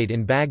Caliphate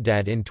in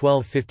Baghdad in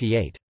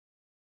 1258.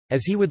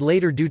 As he would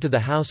later do to the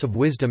House of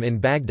Wisdom in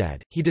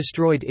Baghdad, he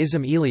destroyed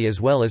Ismaili as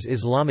well as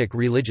Islamic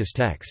religious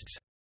texts.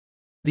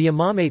 The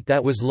imamate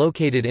that was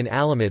located in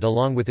Alamut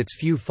along with its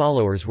few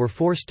followers were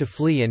forced to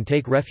flee and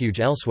take refuge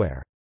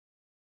elsewhere.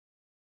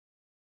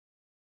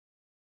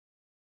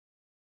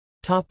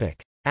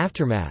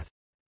 Aftermath.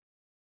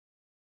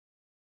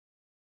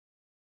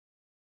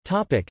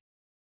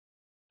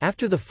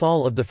 After the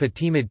fall of the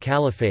Fatimid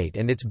Caliphate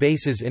and its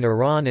bases in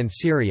Iran and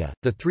Syria,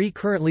 the three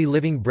currently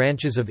living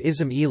branches of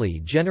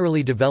Ismaili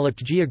generally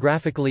developed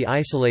geographically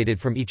isolated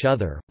from each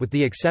other, with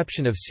the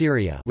exception of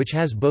Syria, which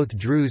has both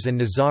Druze and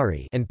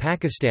Nizari, and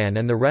Pakistan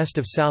and the rest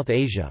of South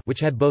Asia,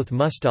 which had both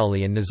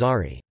Mustali and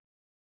Nizari.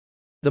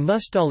 The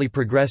Mustali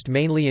progressed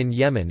mainly in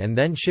Yemen and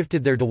then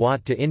shifted their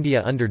dawat to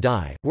India under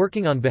Dai,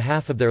 working on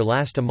behalf of their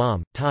last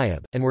imam,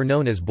 Tayyib, and were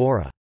known as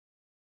Bora.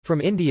 From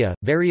India,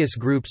 various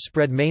groups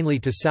spread mainly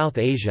to South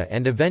Asia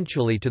and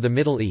eventually to the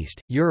Middle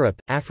East,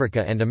 Europe,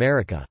 Africa and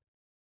America.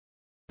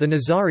 The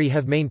Nizari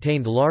have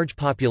maintained large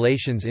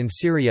populations in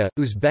Syria,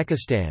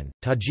 Uzbekistan,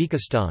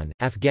 Tajikistan,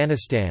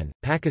 Afghanistan,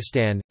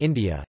 Pakistan,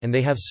 India, and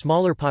they have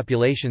smaller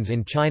populations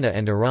in China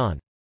and Iran.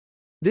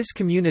 This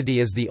community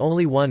is the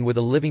only one with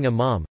a living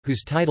imam,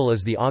 whose title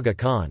is the Aga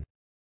Khan.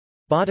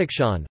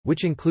 Badakhshan,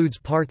 which includes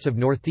parts of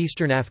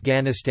northeastern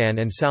Afghanistan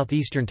and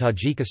southeastern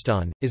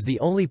Tajikistan, is the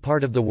only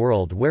part of the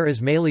world where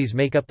Ismailis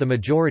make up the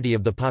majority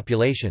of the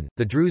population.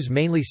 The Druze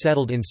mainly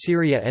settled in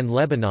Syria and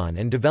Lebanon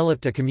and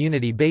developed a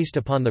community based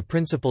upon the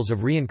principles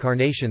of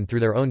reincarnation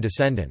through their own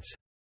descendants.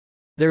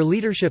 Their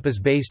leadership is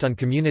based on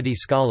community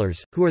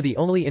scholars, who are the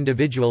only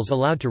individuals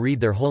allowed to read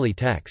their holy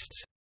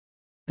texts.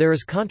 There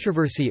is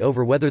controversy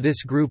over whether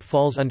this group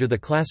falls under the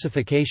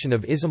classification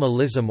of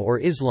Isma'ilism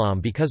or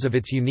Islam because of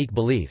its unique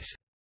beliefs.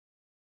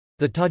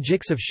 The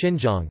Tajiks of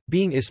Xinjiang,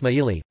 being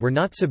Ismaili, were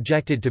not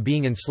subjected to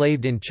being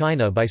enslaved in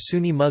China by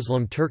Sunni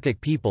Muslim Turkic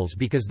peoples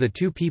because the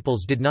two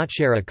peoples did not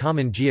share a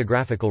common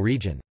geographical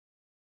region.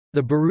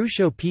 The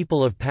Barusho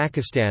people of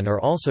Pakistan are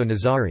also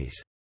Nizaris.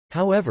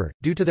 However,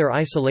 due to their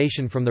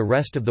isolation from the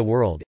rest of the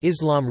world,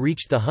 Islam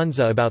reached the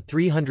Hunza about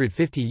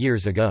 350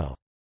 years ago.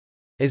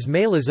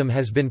 Ismailism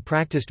has been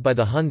practiced by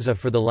the Hunza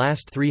for the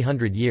last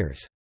 300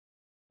 years.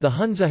 The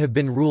Hunza have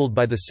been ruled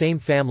by the same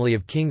family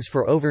of kings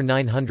for over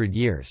 900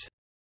 years.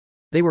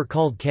 They were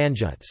called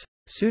Kanjuts.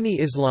 Sunni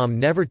Islam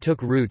never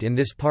took root in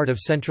this part of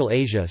Central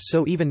Asia,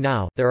 so even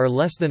now, there are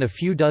less than a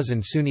few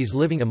dozen Sunnis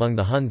living among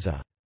the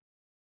Hunza.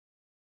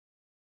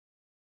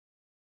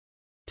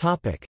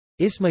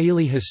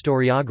 Ismaili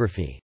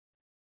historiography.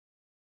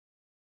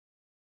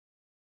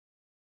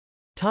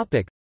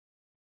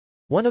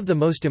 One of the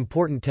most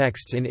important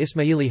texts in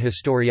Ismaili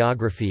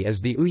historiography is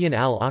the Uyan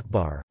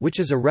al-Akbar, which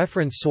is a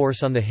reference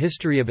source on the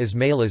history of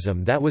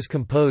Ismailism that was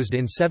composed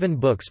in 7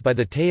 books by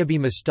the Tayyibi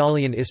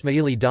Mustalian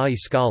Ismaili Da'i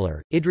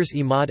scholar, Idris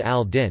Imad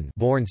al-Din,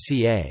 born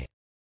ca.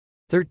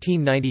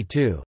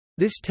 1392.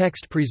 This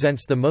text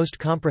presents the most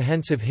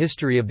comprehensive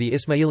history of the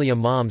Ismaili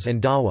Imams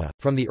and Dawa,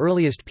 from the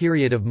earliest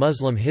period of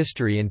Muslim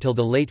history until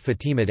the late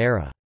Fatimid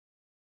era.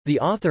 The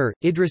author,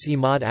 Idris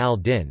Imad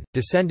al-Din,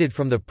 descended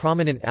from the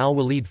prominent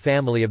al-Walid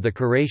family of the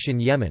Quraysh in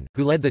Yemen,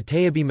 who led the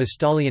Tayyibi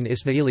Mustalian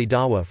Ismaili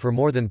Dawa for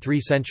more than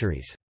 3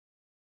 centuries.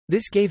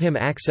 This gave him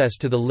access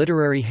to the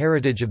literary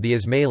heritage of the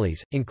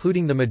Ismailis,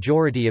 including the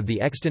majority of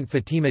the extant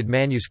Fatimid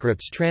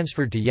manuscripts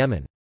transferred to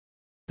Yemen.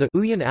 The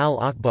Uyan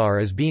al-Akbar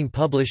is being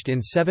published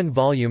in 7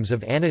 volumes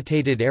of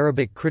annotated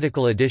Arabic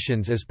critical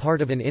editions as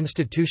part of an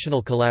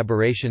institutional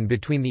collaboration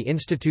between the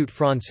Institut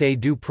Français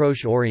du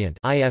Proche-Orient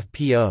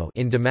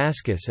in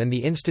Damascus and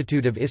the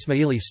Institute of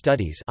Ismaili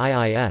Studies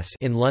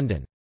in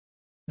London.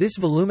 This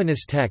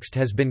voluminous text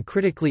has been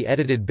critically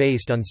edited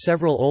based on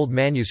several old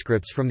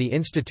manuscripts from the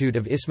Institute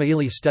of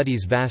Ismaili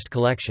Studies' vast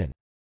collection.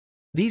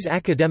 These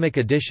academic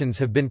editions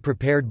have been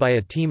prepared by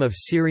a team of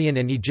Syrian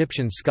and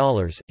Egyptian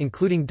scholars,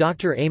 including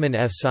Dr. Ayman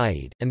F.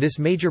 Saeed, and this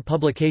major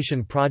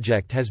publication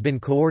project has been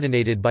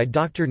coordinated by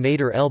Dr.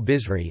 Nader El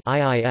Bizri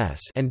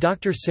and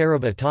Dr.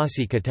 Sarab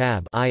Atasi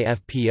Katab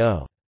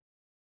IFPO.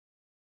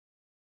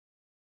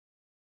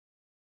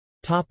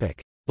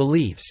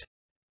 Beliefs.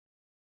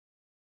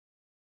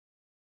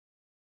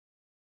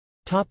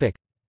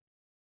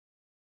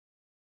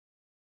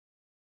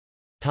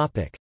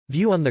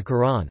 View on the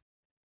Quran.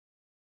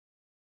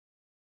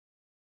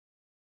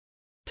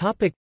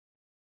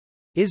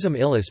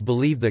 Isma'ilis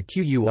believe the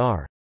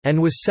Qur'an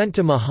and was sent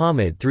to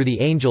Muhammad through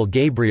the angel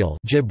Gabriel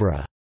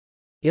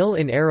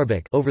in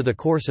Arabic over the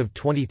course of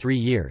 23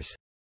 years.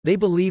 They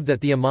believe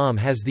that the Imam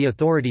has the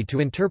authority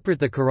to interpret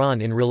the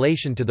Quran in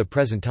relation to the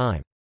present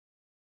time.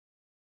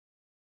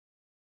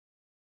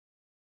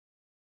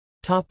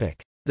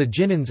 The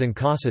Jinnans and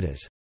Qasidas.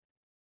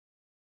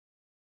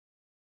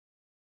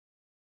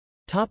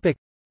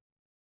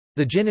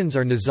 The Jinnans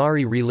are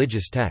Nizari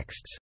religious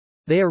texts.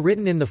 They are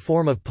written in the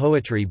form of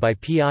poetry by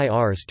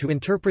Pirs to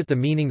interpret the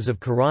meanings of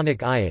Quranic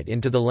ayat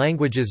into the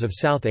languages of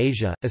South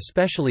Asia,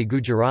 especially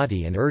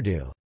Gujarati and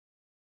Urdu.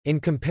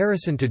 In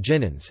comparison to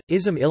Jinnans,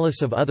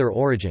 Isma'ilis of other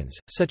origins,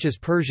 such as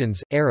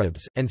Persians,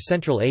 Arabs, and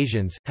Central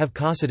Asians, have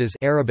Qasidas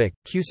Arabic,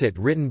 Qusit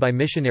written by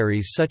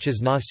missionaries such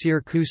as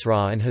Nasir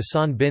Khusra and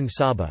Hassan bin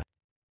Sabah.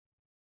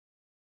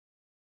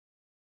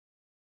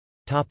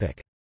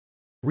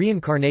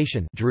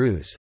 Reincarnation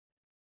Druze.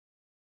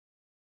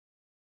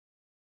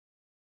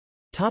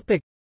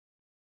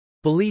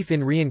 Belief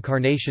in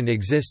reincarnation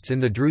exists in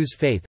the Druze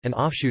faith, an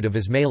offshoot of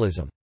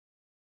Ismailism.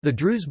 The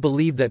Druze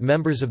believe that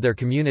members of their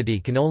community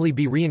can only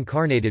be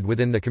reincarnated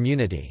within the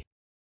community.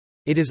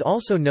 It is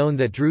also known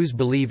that Druze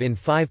believe in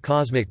 5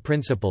 cosmic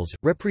principles,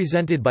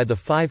 represented by the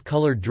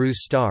 5-colored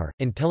Druze star: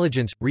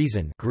 intelligence,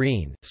 reason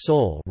green,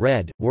 soul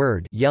red,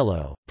 word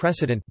yellow,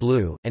 precedent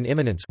blue, and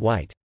immanence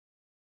white.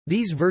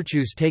 These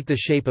virtues take the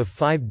shape of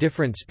 5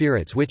 different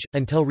spirits which,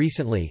 until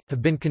recently, have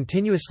been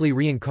continuously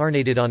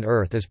reincarnated on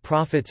Earth as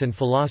prophets and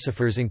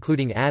philosophers,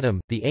 including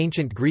Adam, the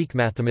ancient Greek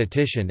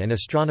mathematician and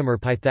astronomer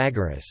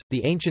Pythagoras,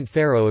 the ancient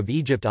pharaoh of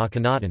Egypt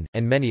Akhenaten,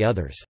 and many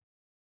others.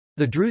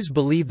 The Druze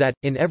believe that,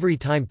 in every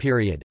time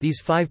period, these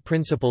 5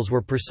 principles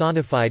were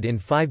personified in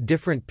 5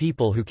 different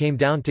people who came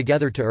down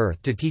together to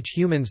Earth to teach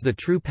humans the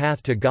true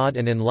path to God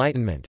and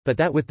enlightenment, but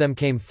that with them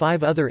came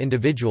 5 other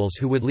individuals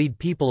who would lead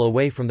people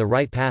away from the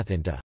right path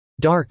into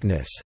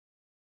darkness.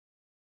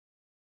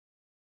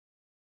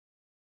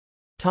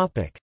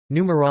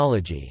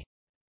 Numerology.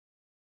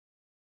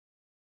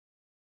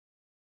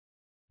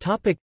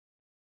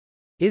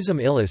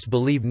 Isma'ilis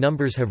believe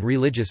numbers have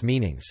religious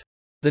meanings.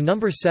 The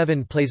number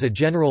 7 plays a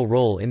general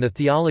role in the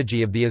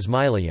theology of the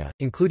Ismailiyya,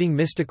 including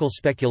mystical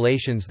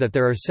speculations that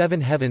there are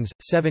 7 heavens,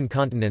 7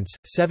 continents,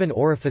 7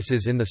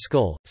 orifices in the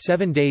skull,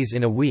 7 days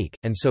in a week,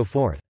 and so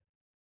forth.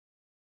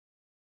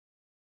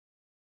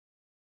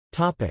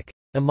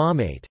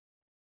 Imamate.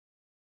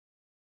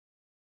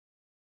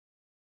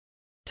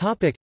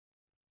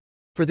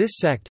 For this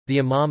sect, the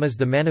Imam is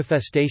the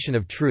manifestation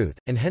of truth,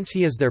 and hence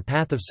he is their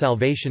path of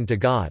salvation to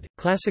God.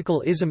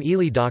 Classical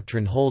Ismaili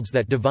doctrine holds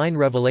that divine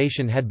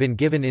revelation had been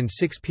given in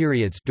 6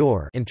 periods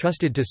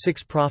entrusted to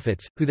 6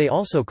 prophets, who they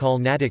also call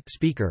Nadiq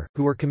speaker,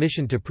 who were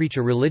commissioned to preach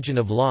a religion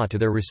of law to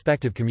their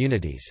respective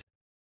communities.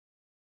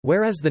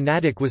 Whereas the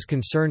Nadiq was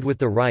concerned with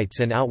the rites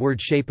and outward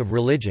shape of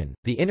religion,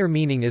 the inner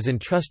meaning is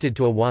entrusted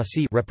to a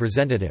wasi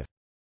representative.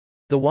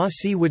 The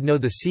wasi would know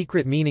the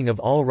secret meaning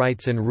of all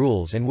rites and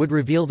rules and would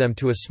reveal them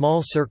to a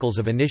small circles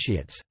of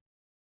initiates.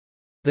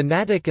 The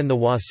Natik and the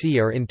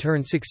Wasi are in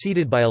turn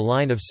succeeded by a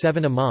line of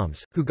 7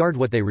 imams, who guard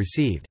what they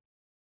received.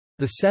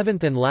 The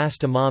seventh and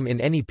last imam in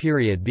any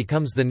period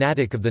becomes the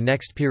Natik of the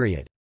next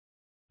period.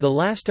 The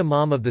last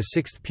imam of the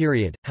sixth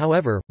period,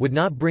 however, would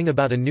not bring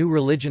about a new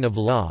religion of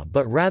law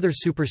but rather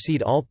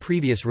supersede all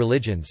previous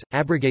religions,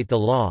 abrogate the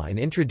law and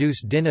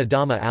introduce Din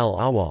Adama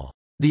al-Awwal,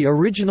 the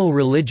original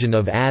religion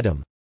of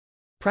Adam,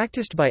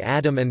 practiced by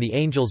Adam and the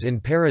angels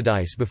in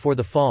paradise before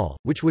the fall,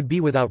 which would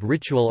be without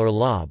ritual or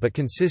law but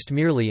consist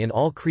merely in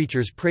all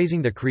creatures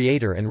praising the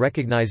Creator and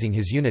recognizing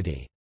His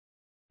unity.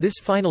 This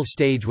final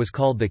stage was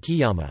called the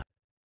Qiyamah.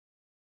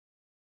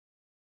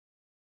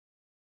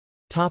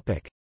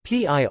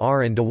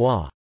 Pir and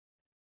Dawa.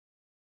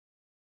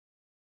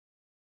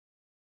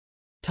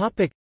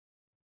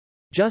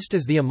 Just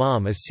as the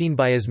Imam is seen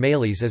by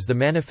Ismailis as the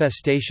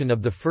manifestation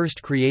of the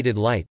first created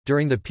light,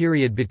 during the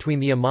period between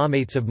the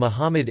imamates of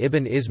Muhammad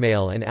ibn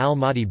Ismail and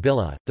al-Mahdi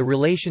Billah, the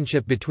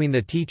relationship between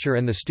the teacher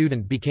and the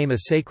student became a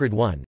sacred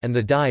one, and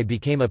the dai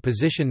became a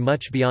position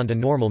much beyond a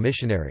normal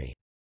missionary.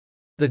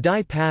 The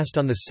dai passed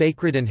on the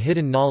sacred and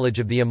hidden knowledge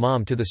of the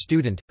Imam to the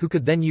student, who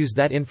could then use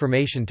that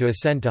information to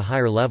ascend to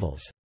higher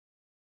levels.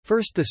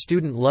 First the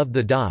student loved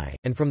the dai,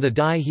 and from the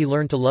dai he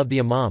learned to love the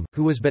Imam,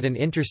 who was but an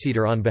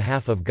interceder on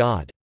behalf of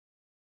God.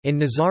 In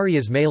Nizari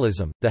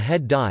Ismailism, the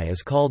head dai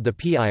is called the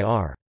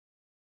Pir.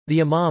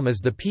 The Imam is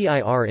the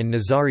Pir in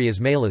Nizari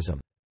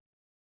Ismailism.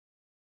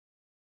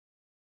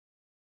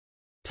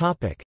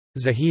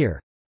 Zahir.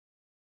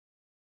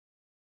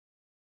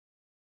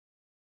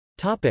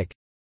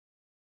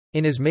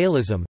 In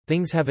Ismailism,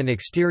 things have an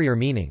exterior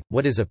meaning,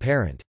 what is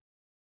apparent.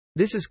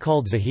 This is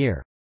called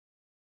Zahir.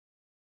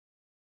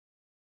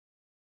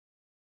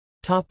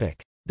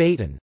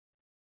 Batin.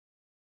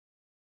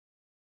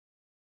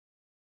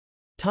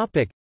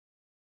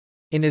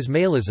 In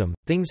Ismailism,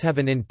 things have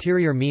an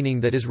interior meaning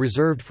that is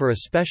reserved for a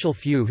special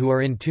few who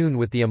are in tune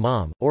with the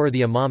Imam, or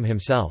the Imam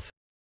himself.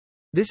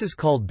 This is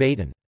called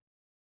Batin.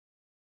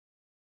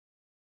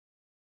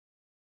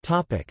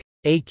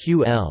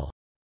 Aql.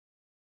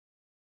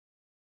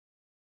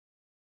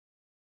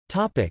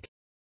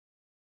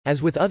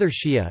 As with other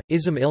Shia,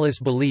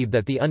 Isma'ilis believe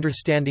that the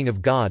understanding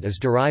of God is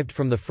derived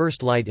from the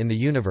first light in the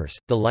universe,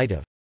 the light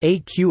of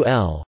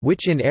Aql,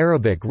 which in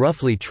Arabic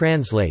roughly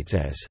translates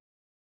as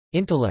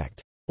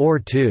intellect, or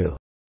to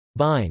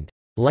bind.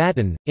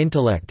 Latin,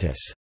 intellectus.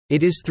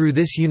 It is through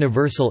this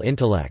universal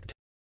intellect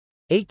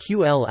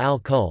Aql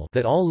al-Kull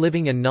that all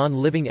living and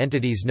non-living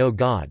entities know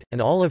God,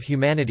 and all of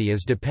humanity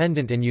is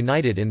dependent and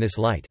united in this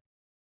light.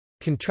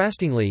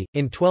 Contrastingly,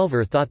 in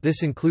Twelver thought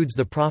this includes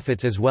the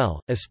prophets as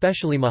well,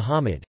 especially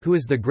Muhammad, who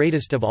is the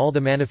greatest of all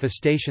the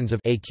manifestations of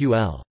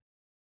Aql.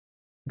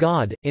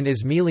 God, in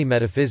Ismaili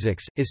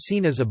metaphysics, is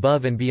seen as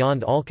above and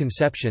beyond all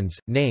conceptions,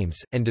 names,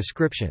 and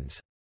descriptions.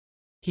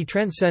 He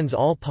transcends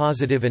all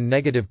positive and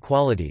negative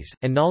qualities,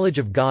 and knowledge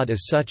of God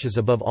as such is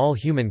above all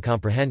human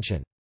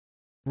comprehension.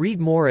 Read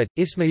more at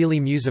Ismaili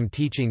Museum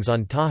Teachings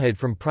on Tawhid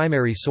from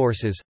primary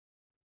sources.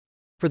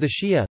 For the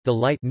Shia, the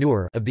light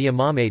nur of the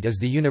imamate is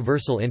the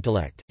universal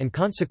intellect, and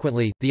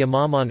consequently, the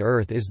imam on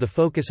earth is the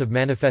focus of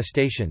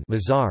manifestation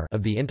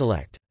of the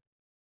intellect.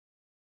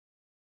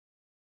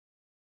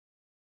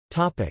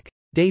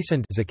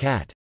 Descent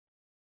zakat.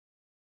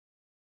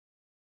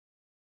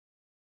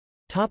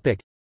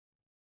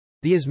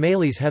 The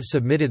Ismailis have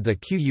submitted the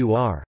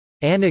Qur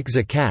Anak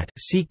Zakat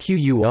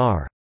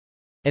CQUR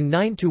and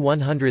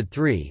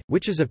 9-103,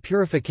 which is a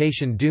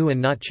purification due and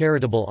not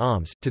charitable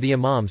alms, to the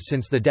imams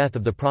since the death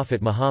of the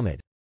Prophet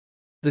Muhammad.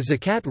 The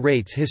zakat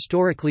rates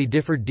historically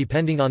differed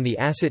depending on the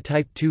asset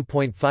type: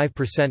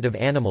 2.5% of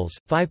animals,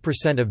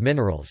 5% of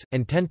minerals,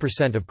 and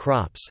 10% of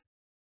crops.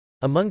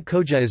 Among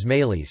Khoja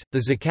Ismailis, the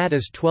zakat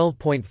is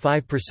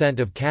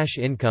 12.5% of cash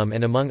income,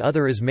 and among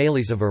other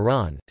Ismailis of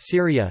Iran,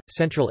 Syria,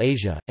 Central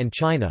Asia, and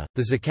China,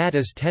 the zakat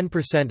is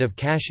 10% of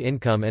cash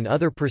income and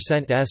other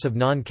 % of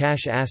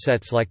non-cash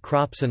assets like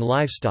crops and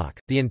livestock.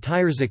 The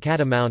entire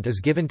zakat amount is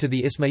given to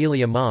the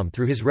Ismaili Imam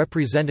through his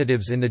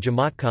representatives in the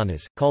Jamaat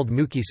Khanas, called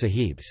Muki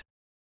Sahibs.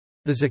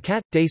 The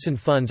zakat Dasan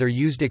funds are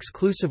used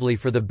exclusively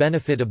for the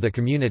benefit of the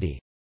community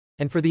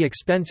and for the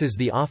expenses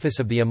the office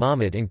of the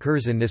imamate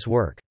incurs in this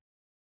work.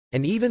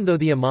 And even though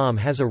the imam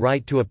has a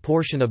right to a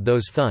portion of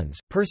those funds,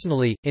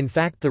 personally, in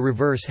fact the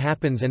reverse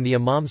happens and the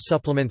imam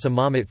supplements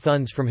imamate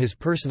funds from his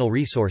personal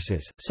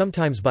resources,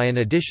 sometimes by an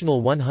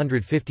additional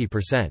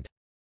 150%.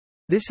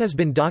 This has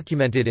been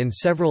documented in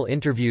several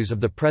interviews of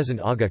the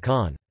present Aga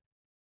Khan.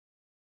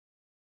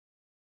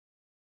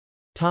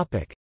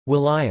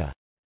 Wilaya.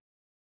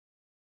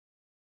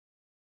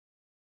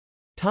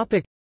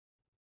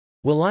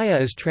 Wilaya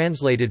is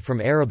translated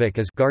from Arabic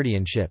as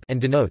guardianship and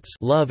denotes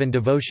love and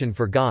devotion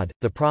for God,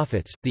 the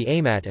prophets, the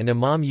Amat and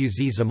Imam Uz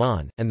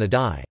Zaman, and the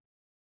Dai.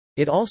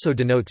 It also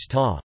denotes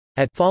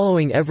at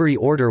following every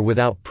order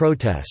without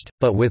protest,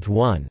 but with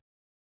one's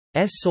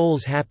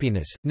soul's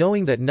happiness,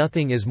 knowing that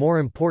nothing is more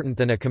important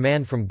than a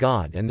command from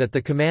God and that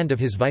the command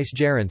of his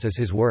vicegerents is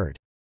his word.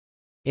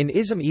 In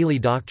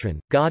Ismaili doctrine,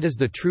 God is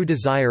the true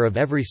desire of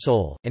every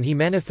soul, and he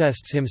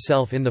manifests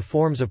himself in the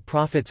forms of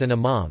prophets and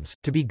imams.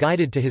 To be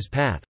guided to his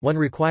path, one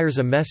requires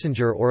a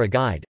messenger or a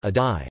guide, a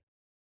dai.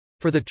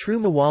 For the true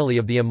mawali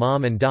of the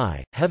imam and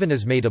dai, heaven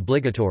is made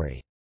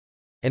obligatory.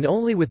 And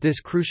only with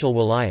this crucial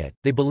walayat,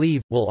 they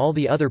believe, will all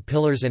the other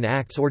pillars and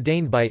acts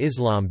ordained by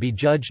Islam be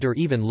judged or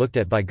even looked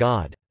at by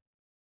God.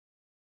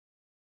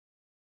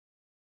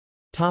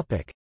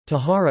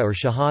 Tahara or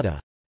Shahada.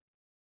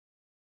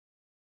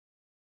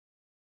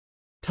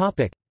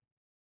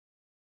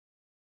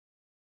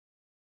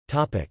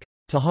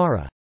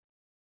 Tahara.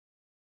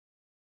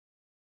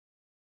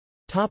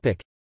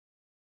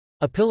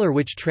 A pillar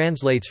which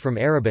translates from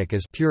Arabic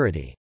as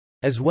purity.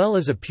 As well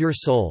as a pure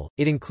soul,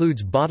 it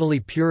includes bodily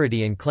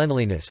purity and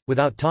cleanliness.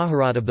 Without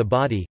taharat of the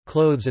body,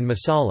 clothes and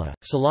masala,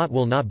 salat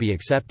will not be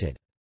accepted.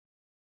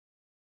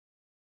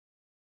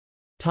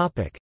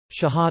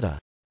 Shahada.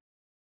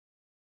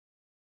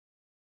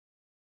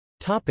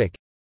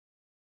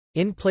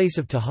 In place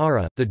of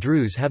tahara, the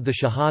Druze have the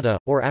shahada,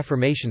 or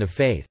affirmation of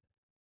faith.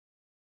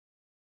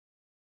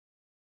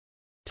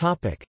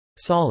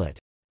 Salat.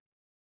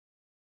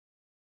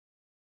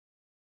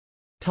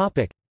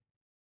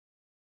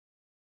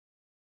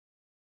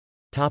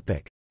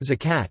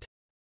 Zakat.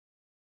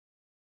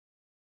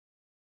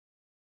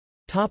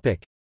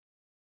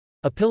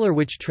 A pillar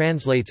which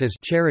translates as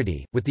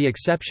charity, with the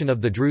exception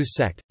of the Druze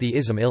sect. The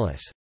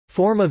Isma'ilis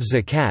form of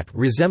zakat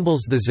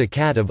resembles the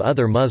zakat of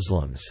other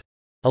Muslims.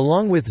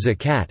 Along with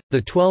zakat,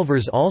 the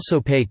Twelvers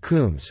also pay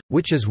khums,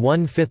 which is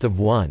 1/5 of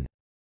one's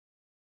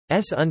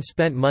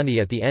unspent money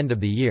at the end of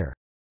the year.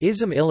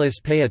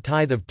 Isma'ilis pay a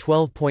tithe of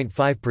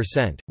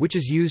 12.5%, which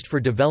is used for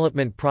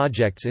development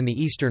projects in the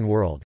Eastern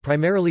world,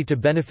 primarily to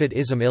benefit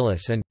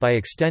Isma'ilis and, by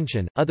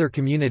extension, other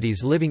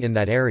communities living in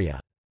that area.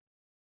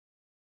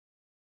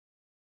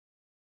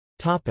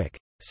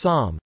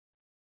 Psalm.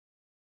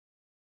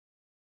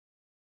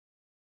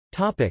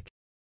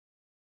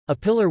 A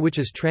pillar which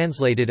is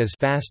translated as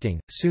fasting.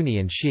 Sunni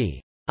and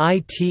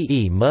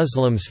Shi'ite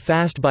Muslims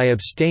fast by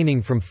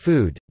abstaining from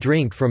food,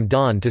 drink from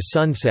dawn to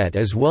sunset,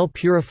 as well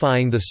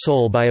purifying the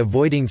soul by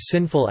avoiding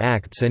sinful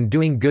acts and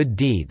doing good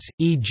deeds,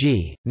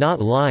 e.g.,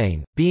 not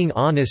lying, being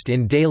honest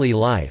in daily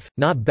life,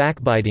 not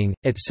backbiting,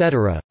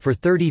 etc., for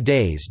 30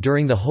 days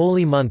during the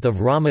holy month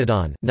of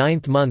Ramadan,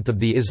 9th month of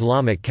the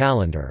Islamic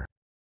calendar.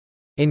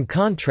 In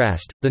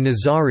contrast, the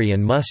Nizari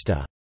and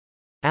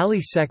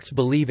Musta'ali sects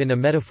believe in a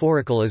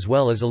metaphorical as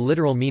well as a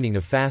literal meaning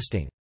of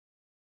fasting.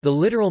 The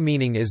literal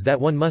meaning is that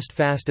one must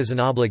fast as an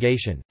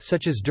obligation,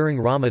 such as during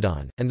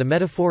Ramadan, and the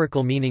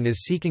metaphorical meaning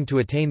is seeking to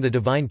attain the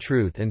divine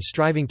truth and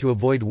striving to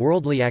avoid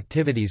worldly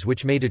activities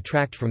which may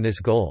detract from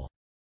this goal.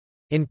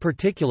 In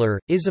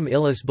particular,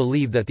 Isma'ilis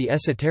believe that the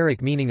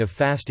esoteric meaning of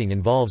fasting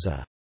involves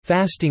a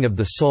fasting of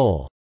the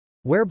soul,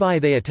 whereby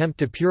they attempt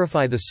to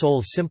purify the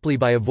soul simply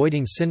by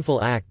avoiding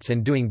sinful acts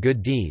and doing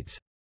good deeds.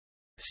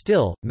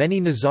 Still,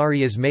 many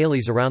Nizari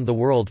Ismailis around the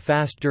world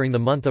fast during the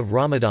month of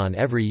Ramadan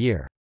every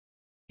year.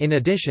 In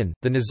addition,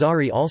 the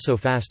Nizari also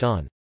fast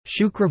on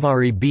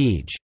Shukravari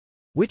Bij,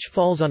 which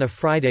falls on a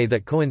Friday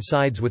that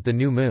coincides with the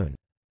new moon.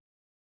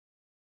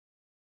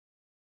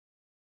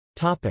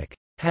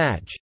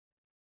 Hajj.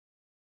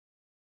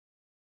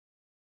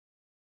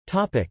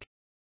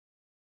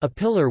 A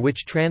pillar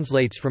which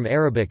translates from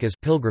Arabic as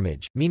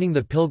pilgrimage, meaning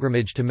the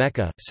pilgrimage to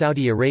Mecca,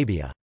 Saudi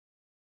Arabia.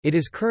 It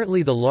is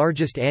currently the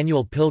largest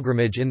annual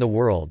pilgrimage in the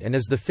world and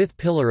is the fifth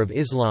pillar of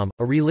Islam,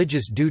 a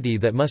religious duty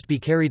that must be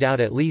carried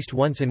out at least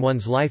once in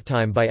one's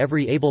lifetime by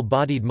every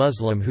able-bodied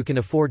Muslim who can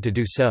afford to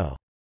do so.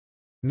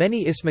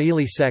 Many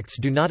Ismaili sects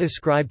do not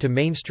ascribe to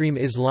mainstream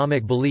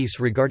Islamic beliefs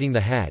regarding the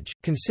Hajj,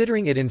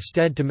 considering it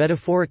instead to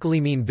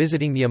metaphorically mean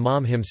visiting the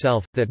Imam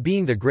himself, that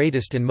being the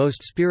greatest and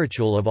most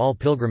spiritual of all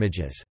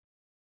pilgrimages.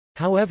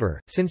 However,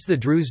 since the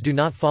Druze do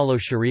not follow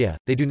Sharia,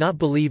 they do not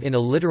believe in a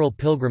literal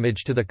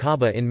pilgrimage to the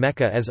Kaaba in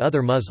Mecca as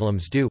other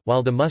Muslims do,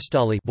 while the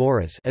Mustali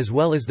as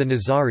well as the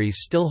Nizaris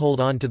still hold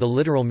on to the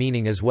literal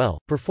meaning as well,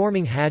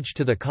 performing Hajj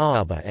to the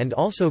Kaaba and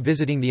also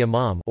visiting the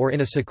Imam or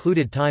in a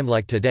secluded time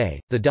like today,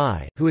 the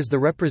Dai, who is the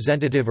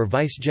representative or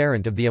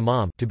vicegerent of the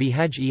Imam, to be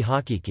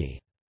Hajj-e-Hakiki.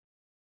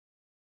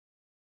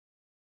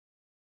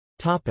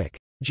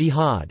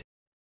 Jihad.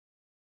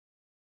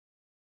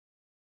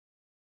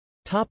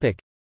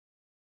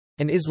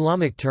 An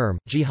Islamic term,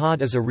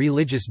 jihad is a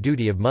religious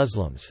duty of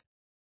Muslims.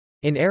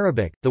 In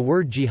Arabic, the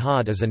word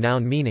jihad is a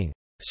noun meaning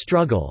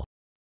struggle.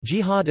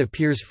 Jihad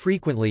appears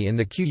frequently in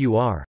the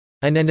Qur'an,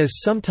 and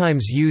is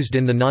sometimes used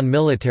in the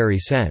non-military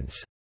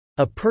sense.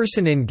 A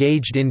person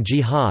engaged in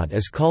jihad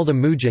is called a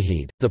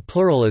mujahid, the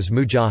plural is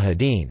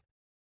mujahideen.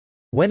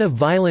 When a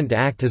violent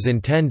act is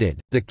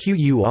intended, the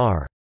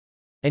Qur'an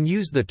and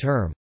use the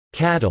term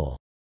cattle,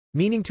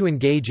 meaning to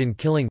engage in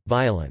killing,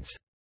 violence.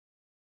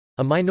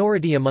 A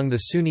minority among the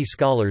Sunni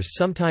scholars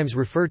sometimes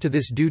refer to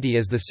this duty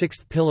as the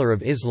sixth pillar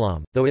of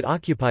Islam, though it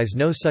occupies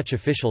no such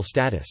official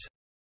status.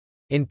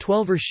 In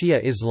Twelver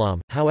Shia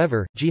Islam,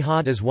 however,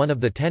 jihad is one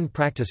of the 10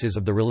 practices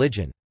of the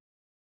religion.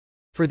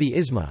 For the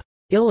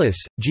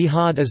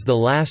Jihad is the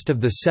last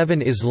of the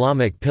 7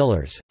 Islamic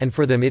pillars, and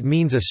for them it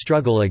means a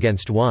struggle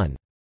against one's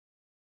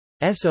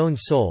own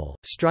soul,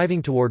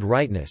 striving toward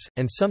rightness,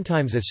 and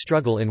sometimes as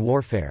struggle in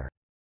warfare.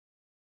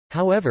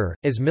 However,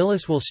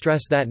 Ismailis will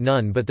stress that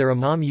none but their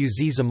Imam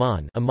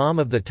Zaman, Imam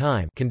of the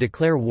time, can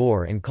declare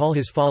war and call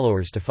his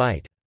followers to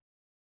fight.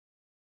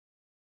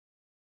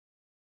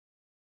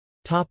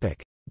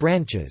 Topic: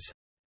 Branches.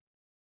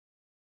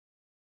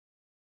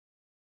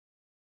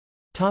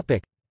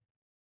 Topic: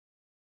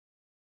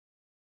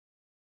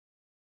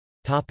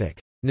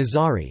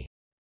 Nizari.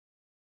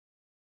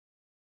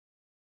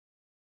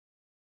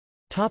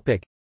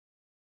 Topic: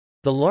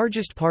 The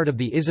largest part of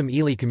the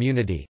Ismaili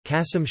community,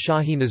 Qasim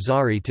Shahi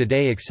Nizari,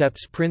 today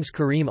accepts Prince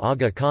Karim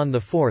Aga Khan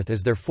IV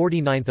as their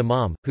 49th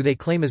Imam, who they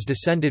claim is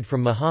descended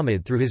from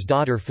Muhammad through his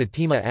daughter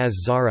Fatima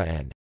az-Zahra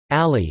and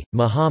Ali,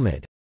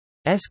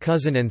 Muhammad's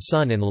cousin and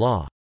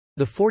son-in-law.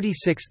 The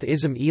 46th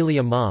Ismaili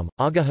Imam,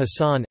 Aga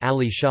Hassan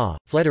Ali Shah,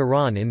 fled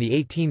Iran in the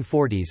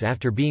 1840s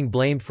after being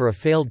blamed for a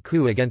failed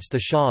coup against the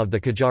Shah of the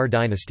Qajar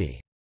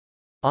dynasty.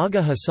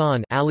 Aga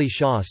Hassan Ali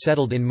Shah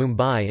settled in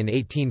Mumbai in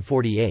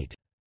 1848.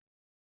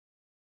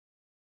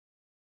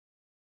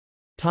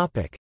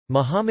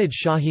 Muhammad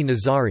Shahi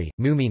Nizari,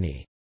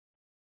 Mumini.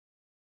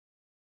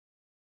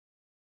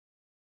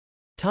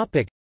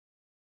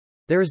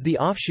 There is the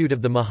offshoot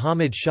of the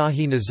Muhammad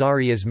Shahi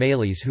Nizari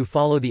Ismailis who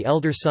follow the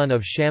elder son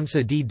of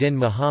Shams-ad-Din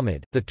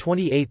Muhammad, the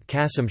 28th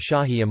Qasim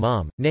Shahi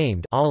Imam,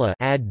 named Allah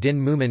ad-Din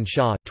Mumin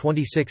Shah,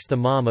 26th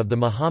Imam of the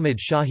Muhammad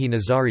Shahi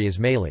Nizari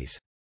Ismailis.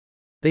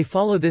 They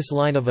follow this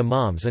line of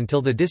imams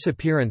until the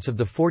disappearance of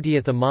the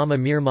 40th Imam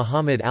Amir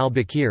Muhammad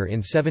al-Bakir in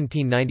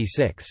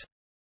 1796.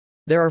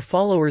 There are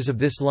followers of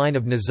this line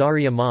of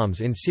Nizari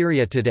imams in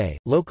Syria today,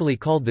 locally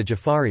called the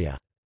Jafariya.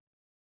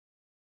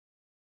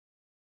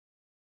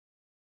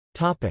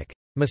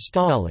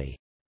 Musta'ali.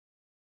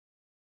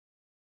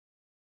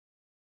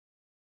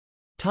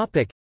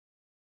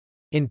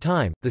 In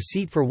time, the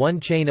seat for one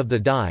chain of the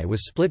Dai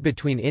was split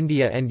between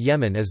India and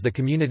Yemen as the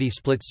community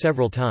split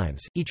several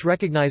times, each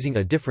recognizing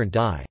a different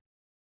Dai.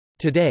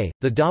 Today,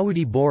 the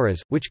Dawoodi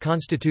Bohras, which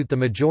constitute the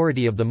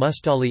majority of the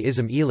Musta'ali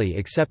Ismaili,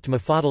 accept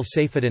Mufaddal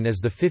Saifuddin as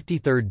the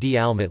 53rd Di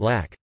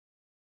al-Mutlaq.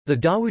 The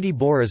Dawoodi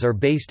Bohras are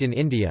based in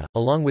India,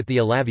 along with the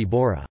Alavi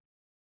Bohra.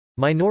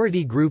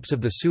 Minority groups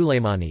of the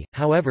Sulaimani,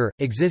 however,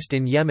 exist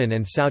in Yemen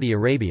and Saudi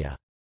Arabia.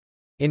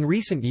 In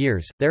recent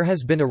years, there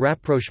has been a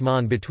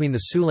rapprochement between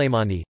the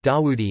Sulaimani,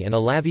 Dawoodi and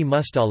Alavi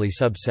Musta'ali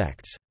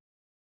subsects.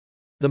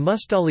 The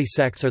Musta'ali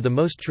sects are the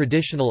most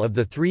traditional of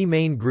the 3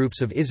 main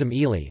groups of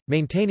Ismaili,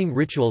 maintaining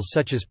rituals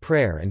such as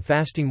prayer and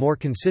fasting more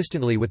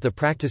consistently with the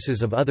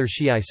practices of other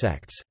Shi'i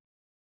sects.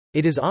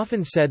 It is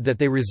often said that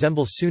they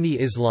resemble Sunni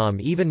Islam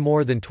even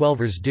more than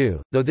Twelvers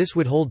do, though this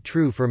would hold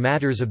true for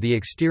matters of the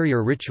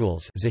exterior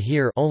rituals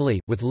zahir only,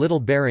 with little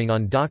bearing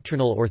on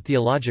doctrinal or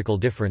theological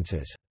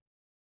differences.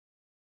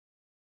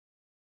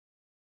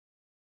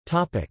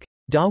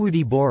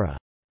 Dawoodi Bohra.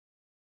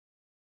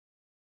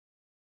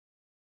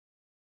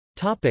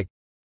 The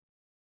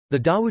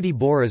Dawoodi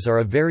Bohras are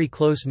a very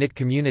close-knit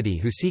community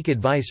who seek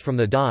advice from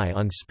the Dai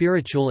on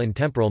spiritual and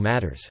temporal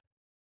matters.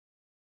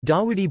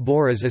 Dawoodi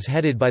Bohras is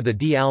headed by the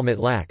Di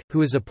al-Mutlaq,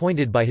 who is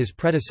appointed by his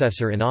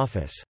predecessor in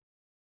office.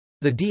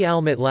 The Di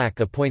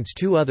al-Mutlaq appoints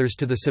 2 others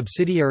to the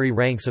subsidiary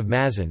ranks of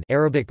Mazan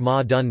Arabic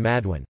Ma dun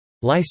Madwan,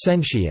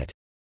 licentiate,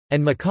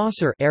 and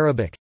Makassar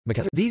Arabic.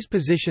 These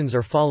positions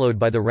are followed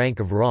by the rank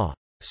of Ra.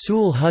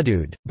 Sul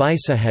Hudud,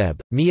 Baisaheb,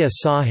 Mia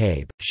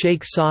Sahib,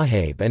 Sheikh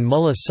Sahib and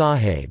Mullah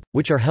Sahib,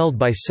 which are held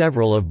by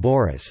several of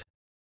Bohras.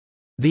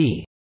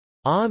 The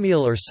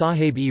Amil or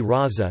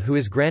Sahib-e-Raza, who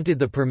is granted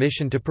the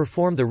permission to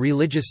perform the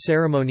religious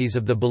ceremonies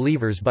of the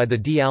believers by the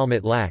Di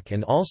al-Mutlaq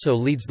and also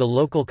leads the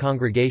local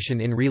congregation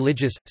in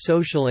religious,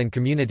 social and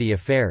community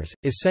affairs,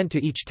 is sent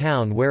to each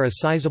town where a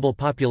sizable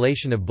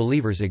population of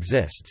believers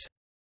exists.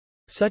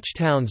 Such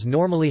towns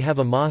normally have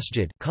a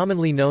masjid,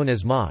 commonly known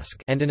as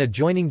mosque, and an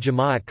adjoining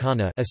Jama'at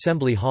Khana,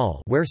 assembly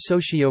hall, where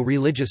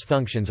socio-religious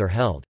functions are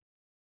held.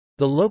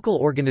 The local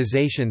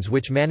organizations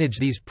which manage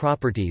these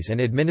properties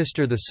and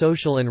administer the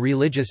social and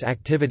religious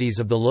activities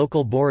of the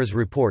local Bohras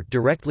report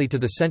directly to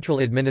the central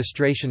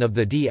administration of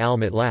the Di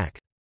al-Mutlaq.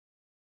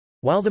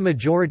 While the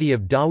majority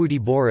of Dawoodi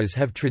Bohras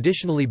have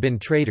traditionally been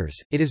traders,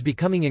 it is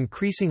becoming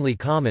increasingly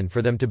common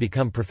for them to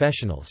become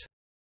professionals.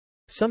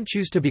 Some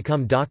choose to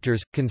become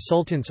doctors,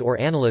 consultants or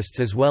analysts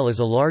as well as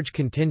a large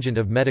contingent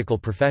of medical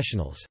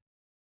professionals.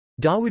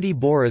 Dawoodi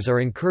Bohras are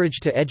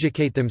encouraged to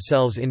educate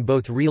themselves in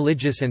both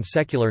religious and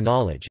secular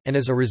knowledge, and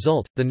as a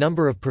result, the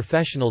number of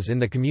professionals in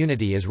the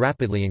community is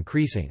rapidly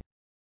increasing.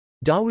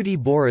 Dawoodi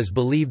Bohras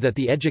believe that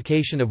the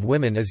education of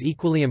women is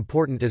equally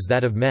important as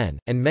that of men,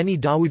 and many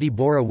Dawoodi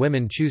Bohra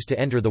women choose to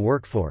enter the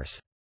workforce.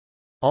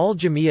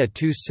 Al-Jamia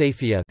Tus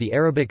Saifia, the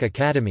Arabic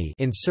Academy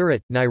in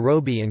Surat,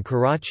 Nairobi and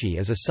Karachi,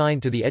 is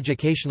assigned to the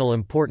educational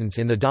importance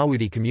in the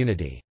Dawoodi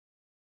community.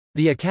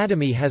 The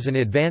academy has an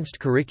advanced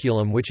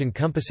curriculum which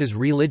encompasses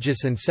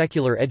religious and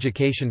secular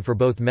education for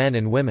both men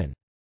and women.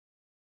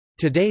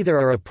 Today there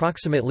are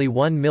approximately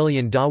 1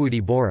 million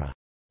Dawoodi Bohra.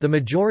 The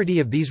majority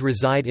of these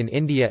reside in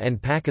India and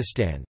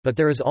Pakistan, but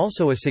there is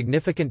also a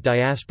significant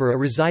diaspora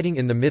residing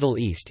in the Middle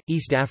East,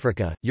 East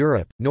Africa,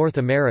 Europe, North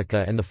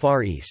America and the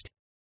Far East.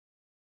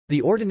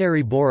 The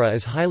ordinary Bohra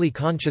is highly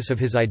conscious of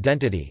his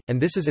identity,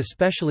 and this is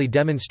especially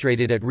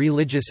demonstrated at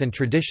religious and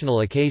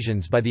traditional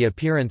occasions by the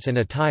appearance and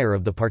attire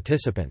of the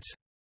participants.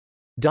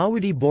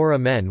 Dawoodi Bohra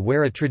men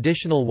wear a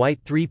traditional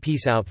white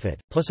three-piece outfit,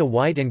 plus a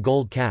white and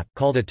gold cap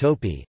called a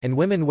topi, and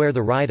women wear the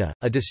raida,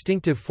 a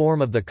distinctive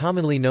form of the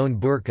commonly known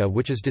burqa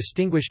which is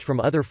distinguished from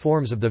other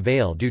forms of the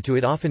veil due to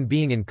it often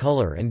being in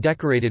color and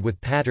decorated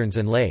with patterns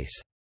and lace.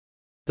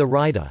 The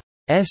raida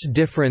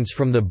difference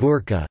from the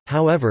burqa,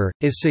 however,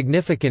 is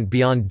significant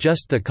beyond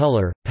just the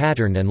color,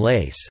 pattern and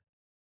lace.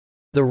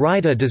 The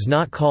raida does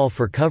not call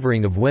for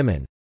covering of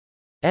women's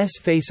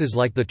faces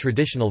like the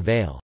traditional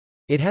veil.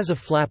 It has a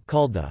flap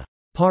called the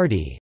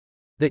parti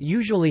that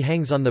usually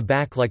hangs on the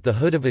back like the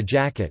hood of a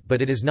jacket,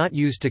 but it is not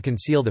used to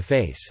conceal the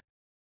face.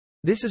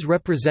 This is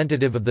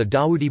representative of the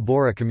Dawoodi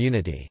Bohra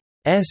community's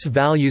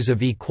values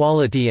of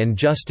equality and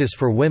justice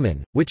for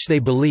women, which they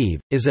believe,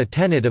 is a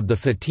tenet of the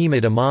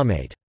Fatimid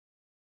Imamate's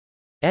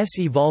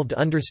evolved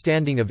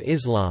understanding of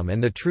Islam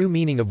and the true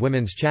meaning of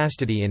women's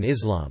chastity in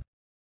Islam.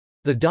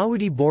 The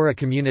Dawoodi Bohra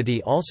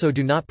community also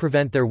do not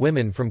prevent their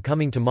women from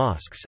coming to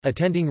mosques,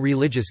 attending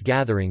religious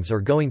gatherings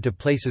or going to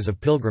places of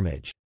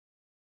pilgrimage.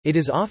 It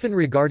is often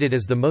regarded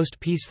as the most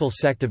peaceful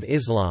sect of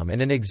Islam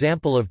and an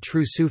example of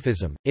true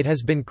Sufism. It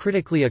has been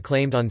critically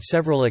acclaimed on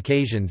several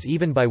occasions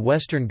even by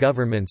Western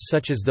governments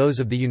such as those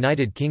of the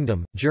United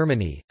Kingdom,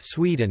 Germany,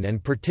 Sweden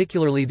and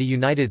particularly the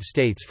United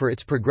States for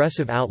its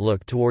progressive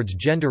outlook towards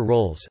gender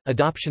roles,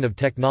 adoption of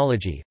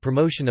technology,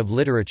 promotion of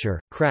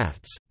literature,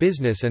 crafts,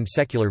 business and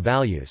secular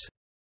values.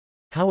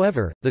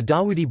 However, the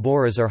Dawoodi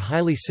Bohras are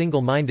highly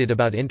single-minded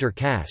about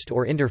inter-caste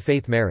or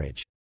interfaith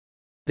marriage.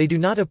 They do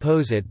not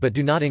oppose it but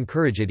do not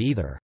encourage it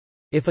either.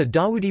 If a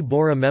Dawoodi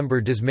Bohra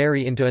member does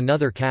marry into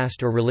another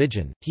caste or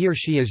religion, he or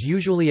she is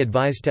usually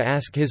advised to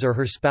ask his or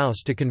her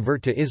spouse to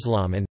convert to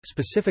Islam and,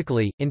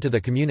 specifically, into the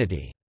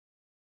community.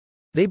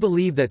 They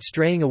believe that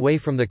straying away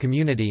from the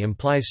community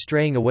implies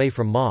straying away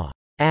from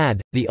ma'ad,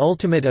 the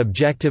ultimate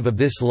objective of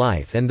this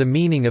life and the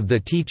meaning of the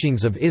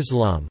teachings of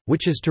Islam,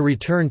 which is to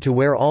return to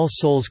where all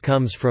souls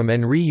comes from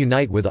and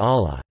reunite with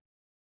Allah.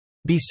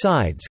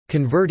 Besides,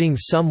 converting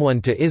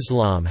someone to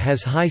Islam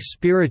has high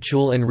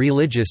spiritual and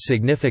religious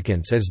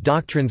significance as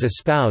doctrines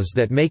espouse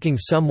that making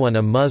someone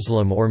a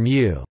Muslim or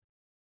mu'min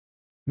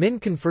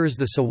confers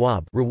the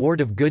sawab,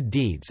 reward of good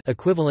deeds,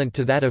 equivalent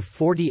to that of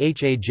 40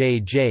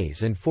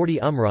 hajjs and 40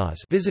 umrahs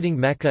visiting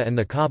Mecca and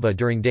the Kaaba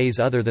during days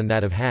other than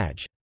that of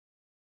Hajj.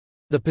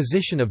 The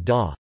position of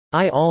Da'i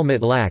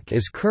al-Mutlaq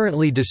is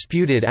currently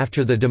disputed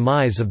after the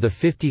demise of the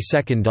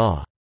 52nd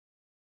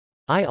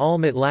Da'i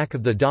al-Mutlaq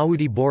of the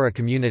Dawoodi Bohra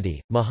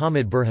community,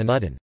 Muhammad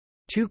Burhanuddin.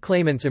 Two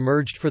claimants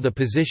emerged for the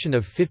position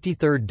of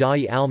 53rd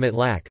Da'i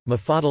al-Mutlaq,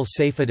 Mufaddal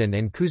Saifuddin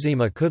and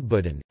Khuzaima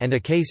Qutbuddin, and a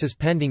case is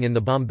pending in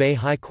the Bombay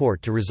High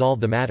Court to resolve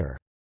the matter.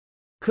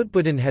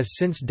 Qutbuddin has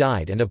since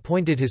died and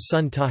appointed his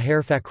son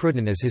Tahir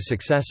Fakhruddin as his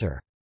successor.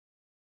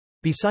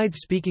 Besides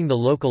speaking the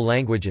local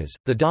languages,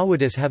 the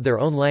Dawoodis have their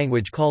own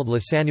language called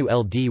Lisanu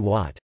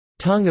el-Diwat,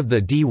 tongue of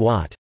the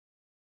Diwat.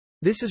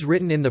 This is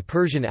written in the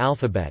Persian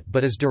alphabet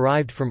but is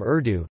derived from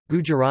Urdu,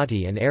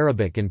 Gujarati and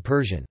Arabic and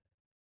Persian.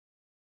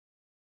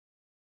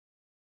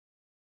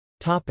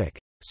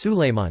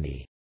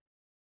 Sulaimani.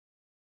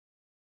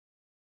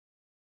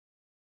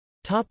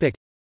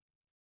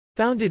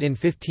 Founded in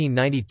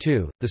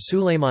 1592, the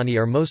Sulaimani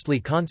are mostly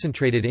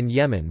concentrated in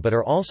Yemen but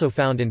are also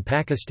found in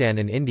Pakistan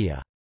and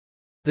India.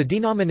 The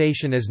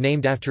denomination is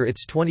named after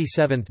its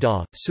 27th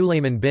Da,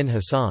 Sulayman bin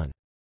Hassan.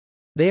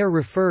 They are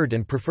referred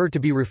and prefer to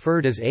be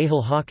referred as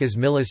Ahl Haq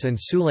Ismailis and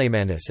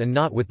Sulaymanis and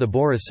not with the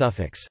Bohra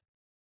suffix.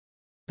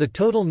 The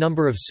total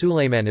number of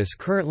Sulaymanis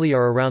currently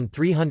are around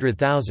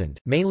 300,000,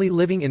 mainly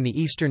living in the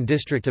eastern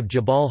district of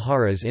Jabal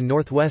Haraz in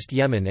northwest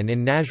Yemen and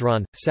in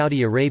Najran,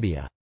 Saudi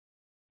Arabia.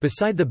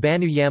 Beside the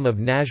Banu Yam of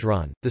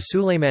Najran, the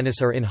Sulaymanis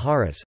are in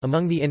Haraz,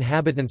 among the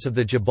inhabitants of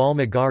the Jabal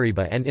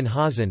Maghariba and in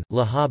Hazan,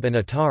 Lahab and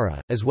Atara,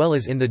 as well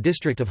as in the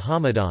district of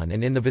Hamadan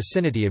and in the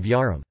vicinity of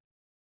Yaram.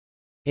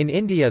 In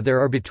India there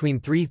are between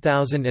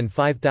 3,000 and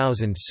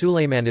 5,000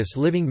 Sulaymanis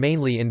living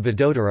mainly in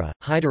Vadodara,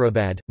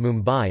 Hyderabad,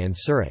 Mumbai and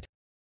Surat.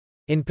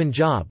 In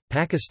Punjab,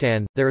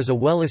 Pakistan, there is a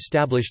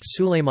well-established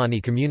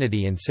Sulaimani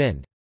community in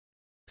Sindh.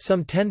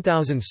 Some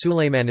 10,000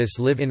 Sulaymanis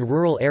live in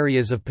rural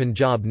areas of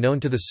Punjab known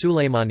to the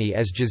Sulaimani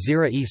as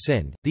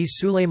Jazeera-e-Sindh. These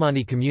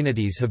Sulaimani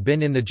communities have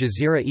been in the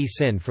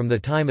Jazeera-e-Sindh from the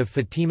time of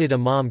Fatimid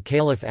Imam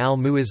Caliph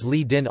al-Mu'izz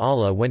li-Din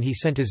Allah when he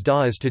sent his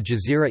da'as to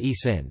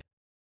Jazeera-e-Sindh.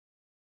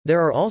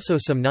 There are also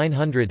some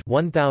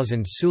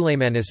 900–1,000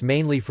 Sulaymanis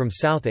mainly from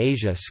South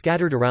Asia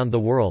scattered around the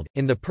world,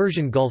 in the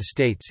Persian Gulf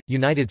states,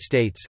 United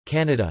States,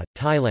 Canada,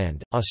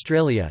 Thailand,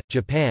 Australia,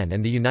 Japan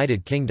and the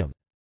United Kingdom.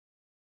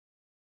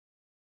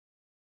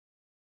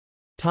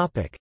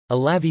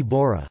 Alavi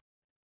Bohra.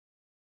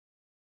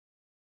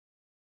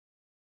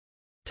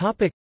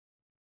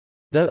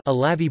 The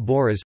Alavi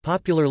Boras,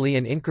 popularly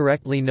and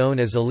incorrectly known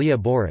as Aliyah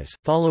Boras,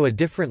 follow a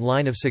different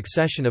line of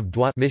succession of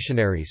Dwa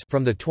missionaries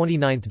from the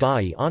 29th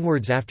Da'i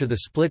onwards after the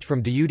split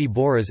from Dawoodi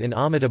Boras in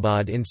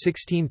Ahmedabad in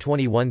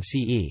 1621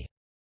 CE.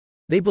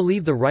 They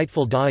believe the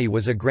rightful Da'i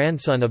was a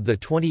grandson of the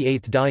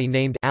 28th Da'i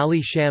named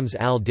Ali Shams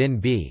al-Din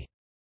b.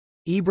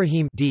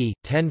 Ibrahim d.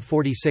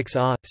 1046 A.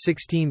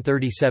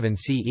 1637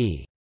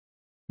 CE.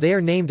 They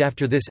are named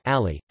after this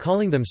Ali,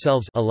 calling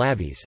themselves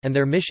Alavis, and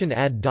their mission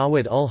ad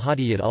Dawud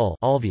ul-Hadiyat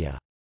ul-Alvia.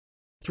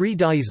 3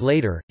 Da'is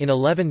later, in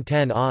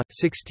 1110 A.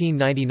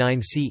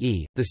 1699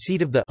 CE, the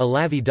seat of the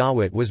Alavi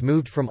Dawud was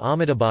moved from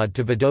Ahmedabad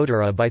to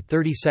Vadodara by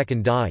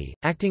 32nd Da'i,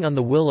 acting on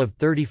the will of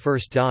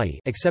 31st Da'i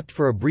except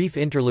for a brief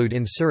interlude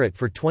in Surat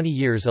for 20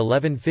 years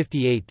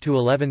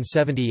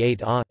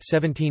 1158–1178 A.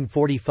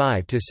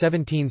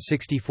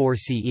 1745–1764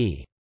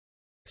 CE.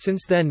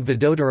 Since then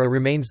Vadodara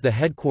remains the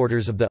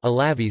headquarters of the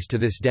Alavis to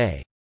this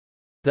day.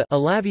 The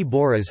Alavi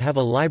Boras have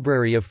a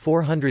library of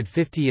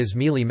 450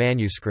 Ismaili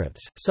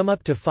manuscripts, some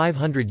up to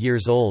 500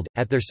 years old,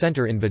 at their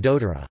center in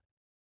Vadodara.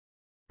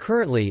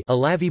 Currently,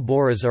 Alavi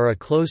Boras are a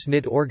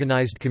close-knit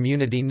organized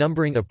community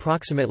numbering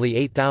approximately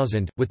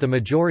 8,000, with the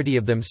majority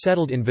of them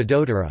settled in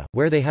Vadodara,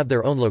 where they have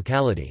their own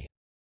locality.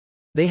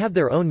 They have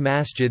their own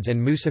masjids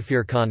and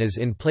musafirkhanas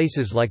in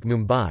places like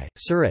Mumbai,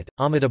 Surat,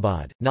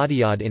 Ahmedabad,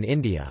 Nadiad in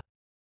India.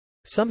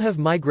 Some have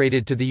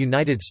migrated to the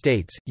United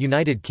States,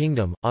 United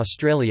Kingdom,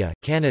 Australia,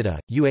 Canada,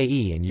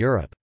 UAE and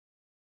Europe.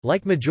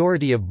 Like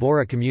majority of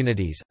Bora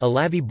communities,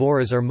 Alavi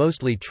Boras are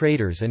mostly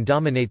traders and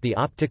dominate the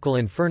optical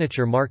and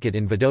furniture market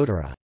in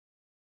Vadodara.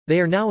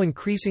 They are now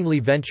increasingly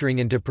venturing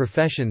into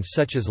professions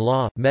such as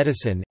law,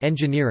 medicine,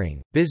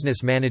 engineering,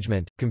 business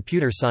management,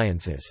 computer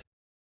sciences.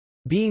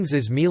 Being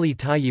Ismaili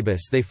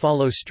Tayyibis, they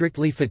follow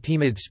strictly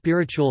Fatimid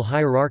spiritual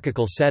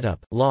hierarchical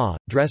setup, law,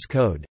 dress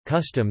code,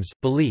 customs,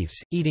 beliefs,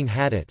 eating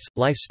habits,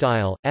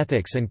 lifestyle,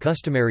 ethics and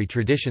customary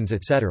traditions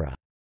etc.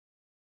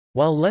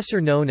 While lesser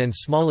known and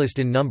smallest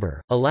in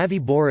number, Alavi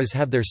Boras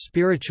have their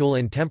spiritual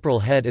and temporal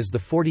head as the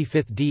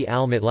 45th D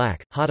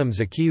al-Mutlaq, Hatem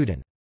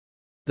Zakiuddin.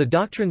 The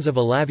doctrines of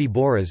Alavi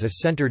Boras is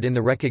centered in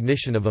the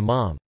recognition of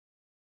Imam.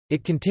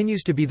 It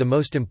continues to be the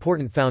most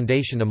important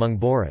foundation among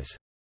Boras.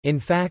 In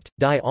fact,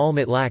 Di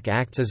al-Mutlaq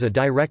acts as a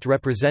direct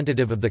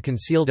representative of the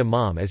concealed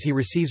Imam as he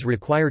receives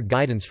required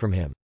guidance from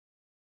him.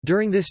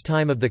 During this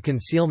time of the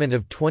concealment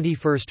of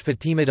 21st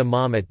Fatimid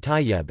Imam at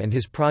Tayyib and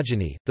his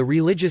progeny, the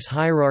religious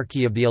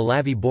hierarchy of the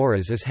Alavi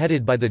Boras is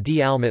headed by the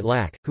Di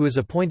al-Mutlaq, who is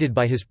appointed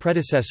by his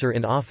predecessor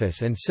in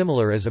office and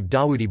similar as of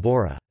Dawoodi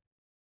Bora.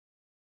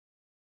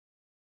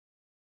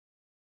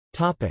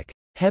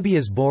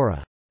 Hebias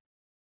Bora.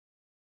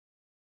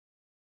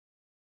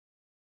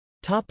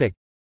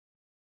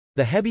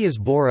 The Hebias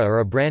Bora are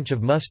a branch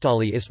of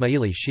Mustali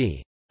Ismaili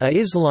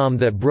Islam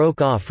that broke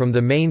off from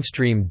the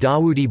mainstream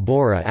Dawoodi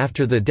Bora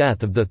after the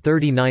death of the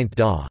 39th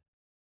Da.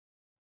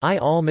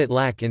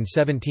 al-Mutlaq in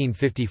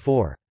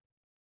 1754.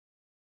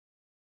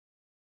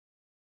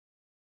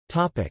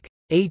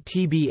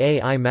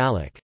 Atba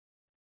Malik.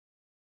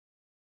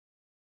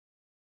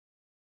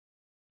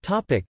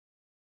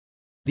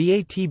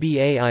 The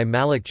Atba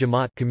Malik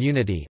Jamaat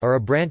community are a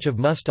branch of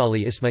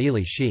Mustali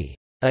Ismaili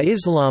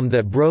Islam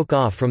that broke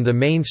off from the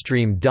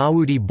mainstream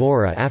Dawoodi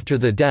Bora after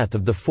the death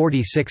of the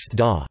 46th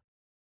Da.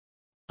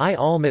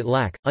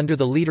 al-Mutlaq, under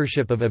the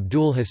leadership of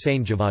Abdul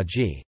Hussain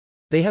Javaji.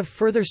 They have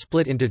further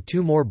split into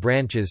two more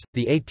branches,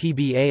 the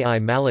Atba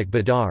Malik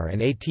Badar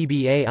and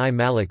Atba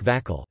Malik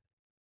Vakil.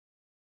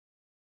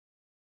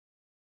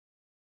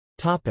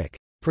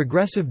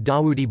 Progressive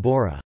Dawoodi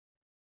Bora.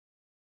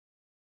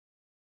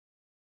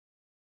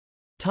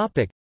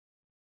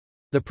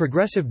 The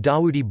Progressive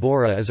Dawoodi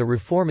Bora is a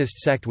reformist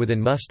sect within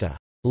Musta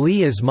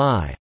Li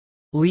Isma'i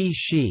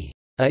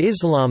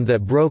Islam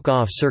that broke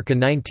off circa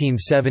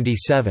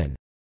 1977.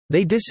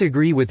 They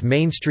disagree with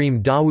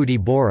mainstream Dawoodi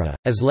Bora,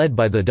 as led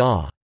by the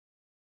Da.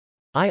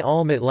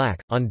 al-Mutlaq,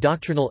 on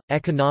doctrinal,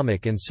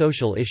 economic and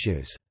social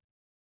issues.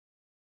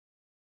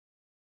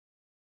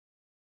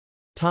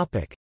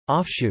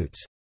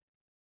 Offshoots.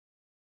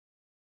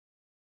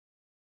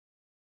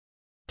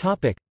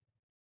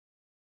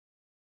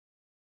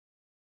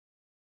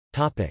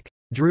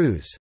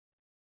 Druze.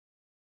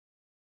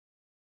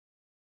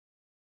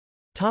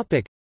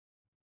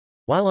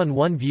 While on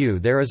one view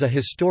there is a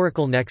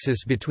historical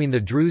nexus between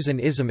the Druze and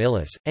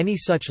Isma'ilis, any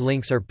such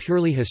links are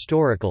purely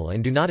historical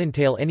and do not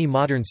entail any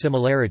modern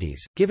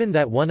similarities, given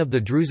that one of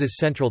the Druze's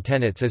central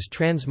tenets is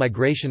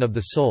transmigration of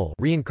the soul,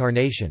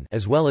 reincarnation,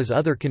 as well as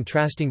other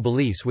contrasting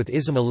beliefs with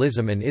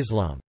Isma'ilism and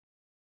Islam.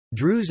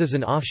 Druze is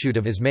an offshoot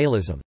of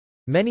Isma'ilism.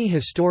 Many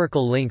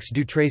historical links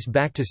do trace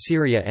back to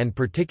Syria and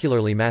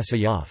particularly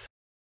Masyaf.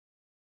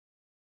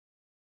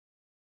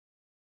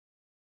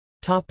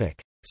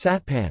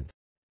 Satpanth.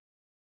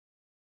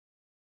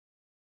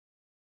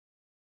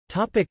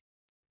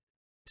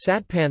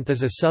 Satpanth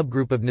is a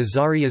subgroup of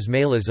Nizari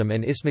Ismailism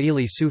and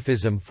Ismaili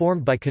Sufism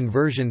formed by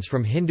conversions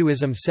from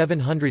Hinduism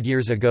 700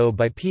 years ago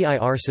by Pir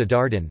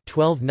Siddardin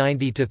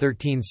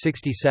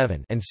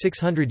 (1290–1367) and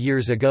 600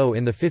 years ago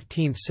in the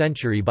 15th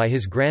century by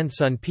his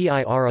grandson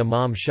Pir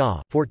Imam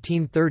Shah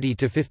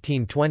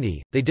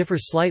 (1430–1520). They differ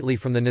slightly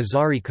from the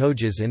Nizari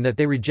Khojas in that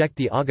they reject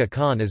the Aga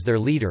Khan as their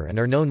leader and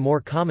are known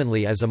more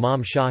commonly as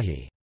Imam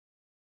Shahi.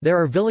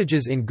 There are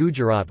villages in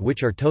Gujarat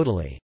which are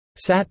totally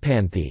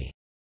Satpanthi,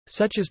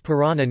 such as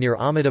Purana near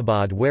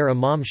Ahmedabad where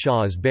Imam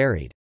Shah is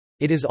buried.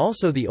 It is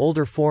also the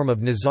older form of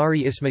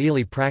Nizari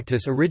Ismaili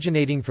practice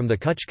originating from the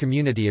Kutch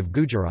community of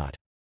Gujarat.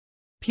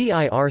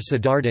 Pir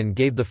Siddardin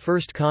gave the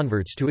first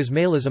converts to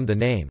Ismailism the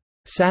name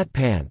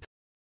Satpanth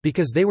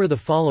because they were the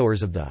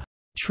followers of the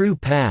true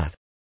path.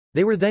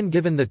 They were then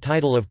given the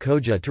title of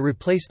Khoja to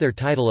replace their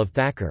title of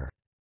Thakur.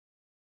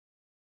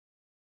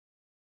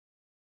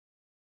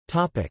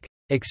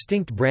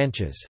 Extinct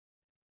branches.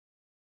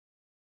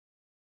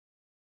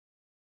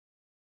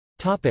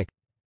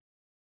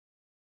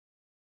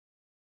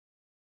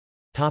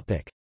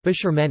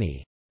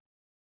 Bisharmeni.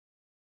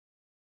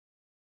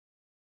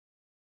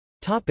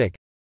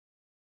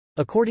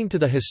 According to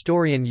the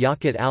historian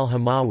Yaqut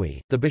al-Hamawi,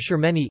 the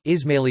Bisharmeni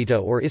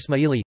Ismailita or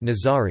Ismaili,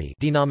 Nizari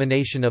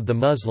denomination of the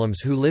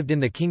Muslims who lived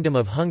in the Kingdom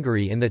of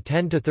Hungary in the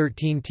 10 to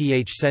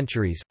 13th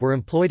centuries, were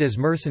employed as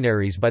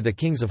mercenaries by the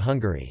kings of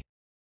Hungary.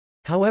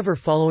 However,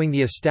 following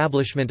the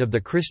establishment of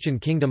the Christian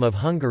Kingdom of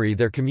Hungary,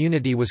 their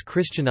community was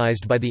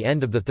Christianized by the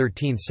end of the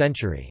 13th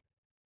century.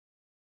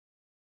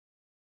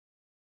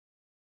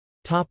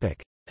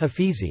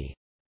 Hafizi.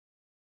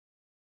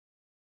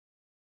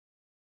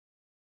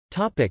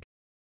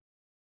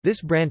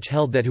 This branch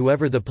held that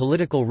whoever the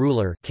political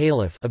ruler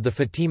caliph of the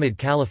Fatimid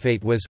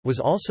Caliphate was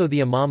also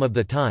the imam of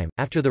the time.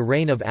 After the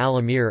reign of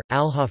al-Amir,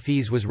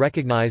 al-Hafiz was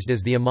recognized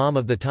as the imam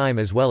of the time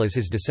as well as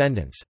his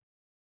descendants.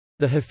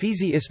 The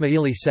Hafizi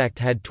Ismaili sect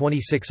had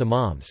 26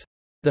 imams.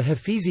 The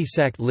Hafizi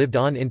sect lived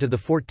on into the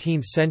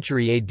 14th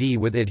century AD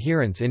with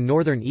adherents in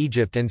northern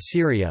Egypt and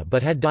Syria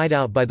but had died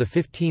out by the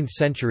 15th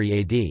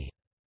century AD.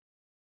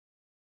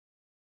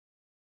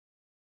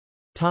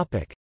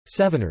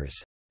 Seveners.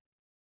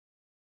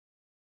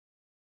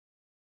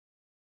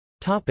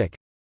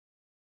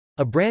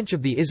 A branch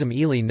of the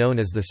Ismaili known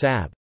as the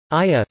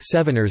Sab-Iya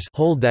Seveners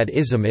hold that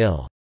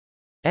Ismail's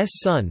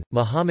son,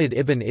 Muhammad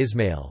ibn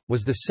Ismail,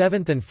 was the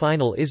seventh and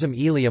final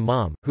Ismaili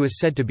imam, who is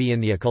said to be in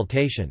the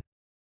occultation.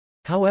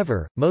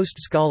 However, most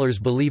scholars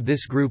believe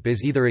this group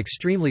is either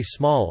extremely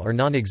small or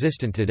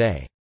non-existent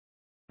today.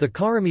 The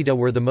Karamita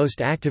were the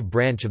most active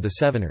branch of the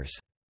Seveners.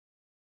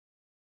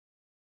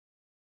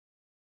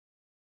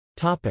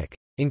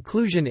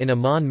 Inclusion in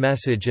Aman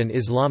message and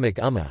Islamic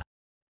Ummah.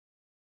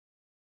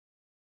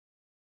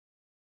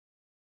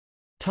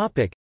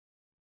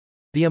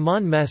 The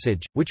Aman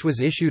message, which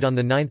was issued on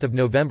 9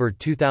 November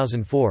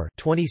 2004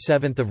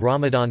 27th of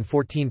Ramadan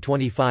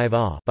 1425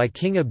 by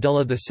King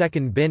Abdullah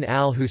II bin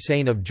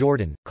al-Hussein of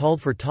Jordan,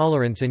 called for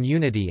tolerance and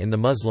unity in the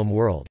Muslim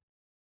world.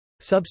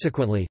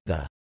 Subsequently,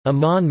 the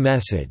Aman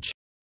message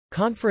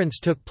conference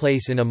took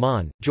place in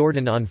Amman,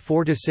 Jordan on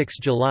 4–6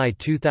 July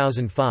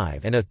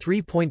 2005 and a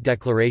three-point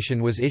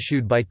declaration was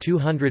issued by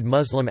 200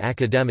 Muslim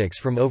academics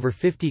from over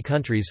 50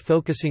 countries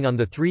focusing on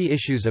the three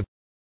issues of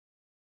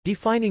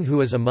defining who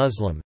is a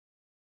Muslim,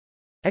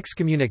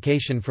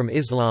 excommunication from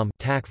Islam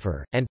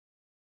takfir, and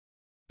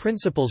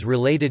principles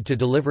related to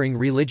delivering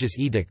religious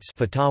edicts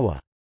fatwa.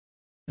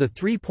 The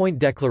three-point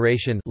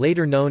declaration,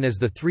 later known as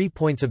the 3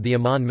 points of the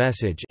Aman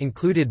message,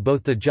 included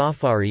both the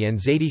Jafari and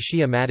Zaydi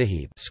Shia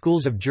Madhahib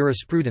schools of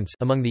jurisprudence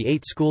among the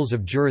 8 schools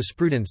of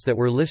jurisprudence that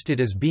were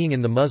listed as being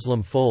in the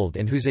Muslim fold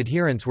and whose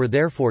adherents were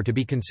therefore to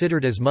be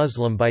considered as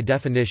Muslim by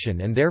definition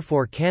and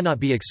therefore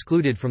cannot be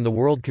excluded from the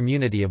world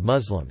community of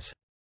Muslims.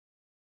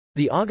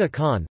 The Aga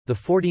Khan, the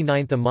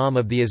 49th Imam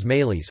of the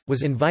Ismailis,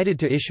 was invited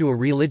to issue a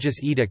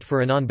religious edict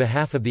for and on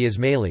behalf of the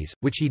Ismailis,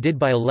 which he did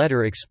by a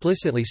letter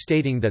explicitly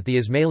stating that the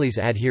Ismailis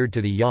adhered to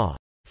the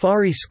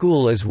Fari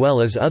school as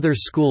well as other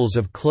schools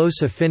of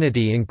close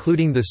affinity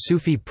including the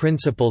Sufi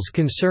principles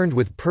concerned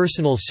with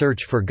personal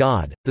search for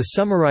God. The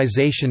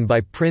summarization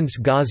by Prince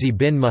Ghazi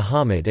bin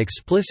Muhammad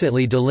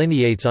explicitly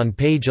delineates on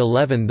page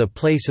 11 the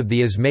place of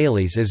the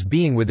Ismailis as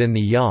being within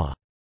the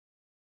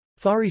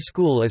Fari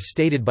school as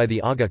stated by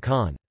the Aga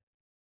Khan.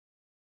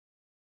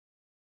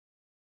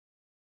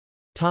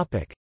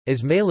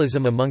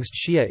 Ismailism amongst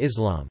Shia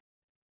Islam.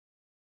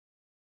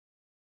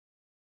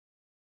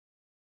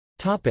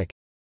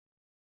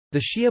 The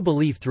Shia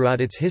belief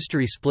throughout its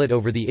history split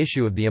over the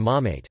issue of the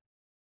imamate.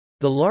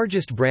 The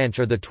largest branch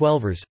are the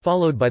Twelvers,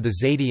 followed by the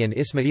Zaydi and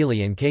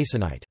Ismaili and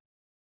Kaysanite.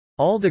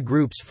 All the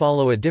groups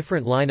follow a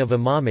different line of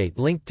imamate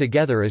linked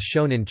together as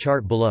shown in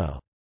chart below.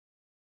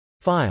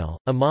 File,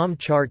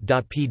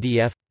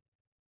 imamchart.pdf.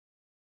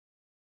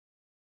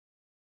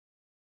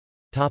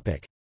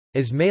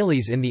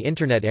 Ismailis in the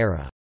Internet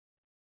era.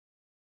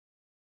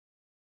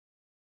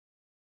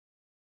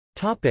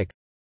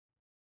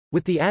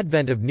 With the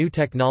advent of new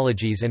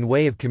technologies and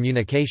way of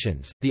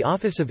communications, the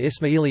Office of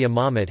Ismaili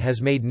Imamate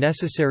has made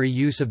necessary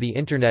use of the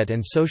Internet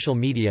and social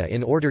media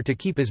in order to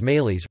keep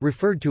Ismailis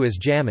referred to as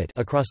Jamaat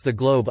across the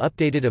globe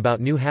updated about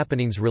new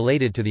happenings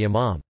related to the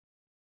Imam.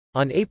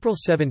 On April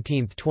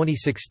 17,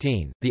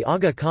 2016, the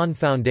Aga Khan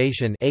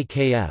Foundation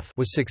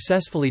was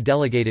successfully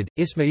delegated,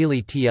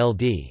 Ismaili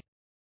TLD.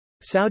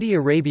 Saudi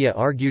Arabia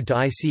argued to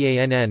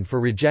ICANN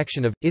for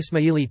rejection of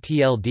Ismaili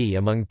TLD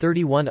among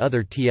 31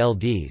 other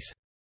TLDs.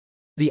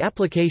 The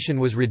application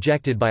was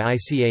rejected by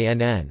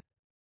ICANN.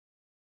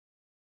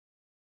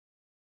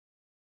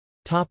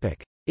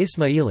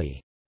 Ismaili.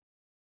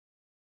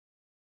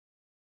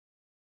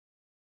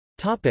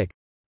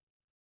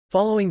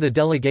 Following the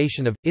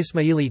delegation of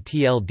Ismaili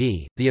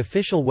TLD, the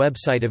official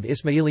website of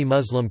Ismaili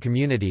Muslim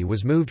community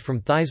was moved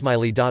from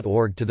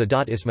thismaili.org to the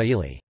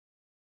 .ismaili.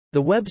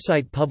 The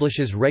website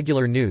publishes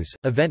regular news,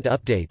 event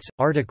updates,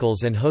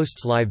 articles and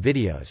hosts live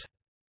videos.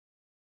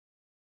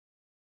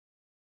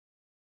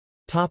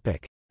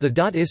 The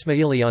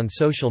 .ismaili on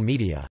social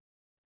media.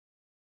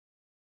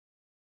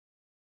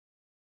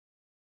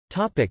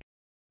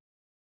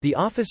 The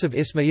Office of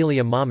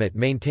Ismaili Imamate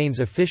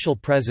maintains official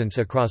presence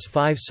across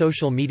 5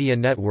 social media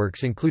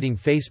networks including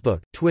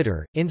Facebook,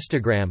 Twitter,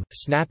 Instagram,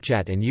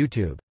 Snapchat and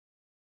YouTube.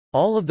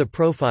 All of the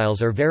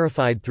profiles are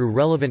verified through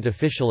relevant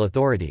official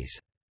authorities.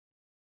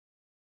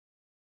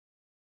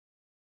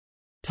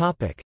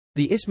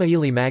 The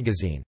Ismaili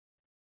magazine.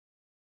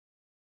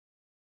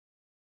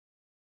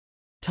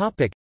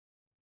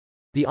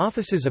 The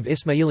offices of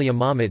Ismaili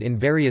Imamate in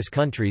various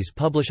countries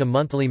publish a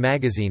monthly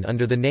magazine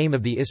under the name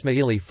of the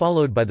Ismaili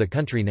followed by the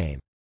country name.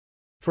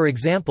 For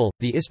example,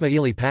 the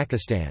Ismaili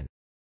Pakistan.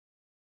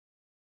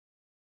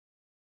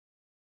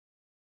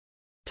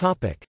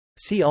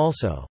 See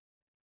also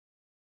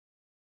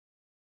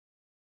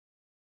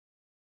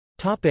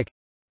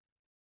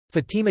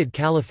Fatimid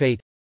Caliphate,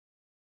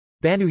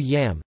 Banu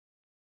Yam,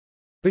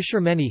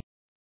 Bashirmeni,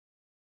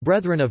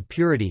 Brethren of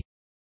Purity,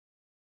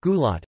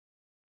 Gulat,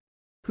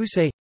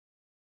 Husay,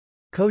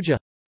 Khoja,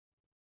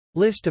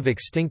 List of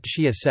extinct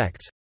Shia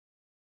sects,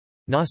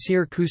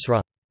 Nasir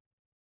Khusra.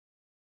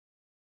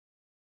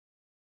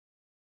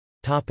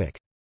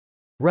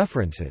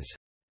 References.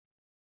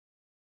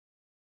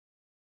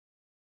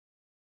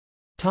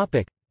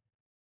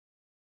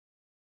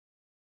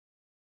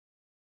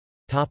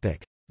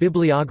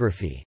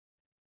 Bibliography.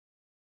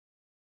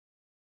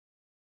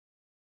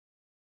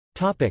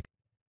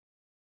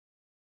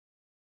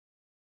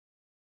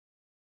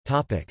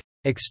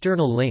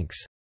 External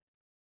links.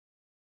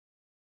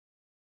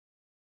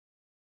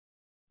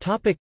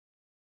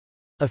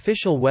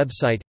 Official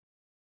website,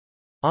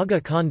 Aga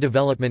Khan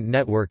Development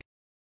Network,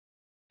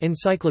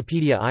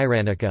 Encyclopedia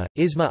Iranica,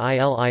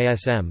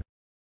 Isma'ilism,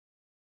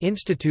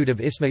 Institute of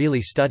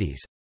Ismaili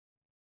Studies,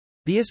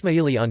 The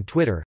Ismaili on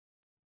Twitter,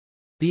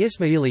 The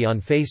Ismaili on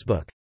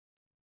Facebook,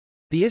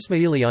 The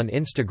Ismaili on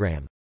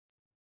Instagram,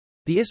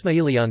 The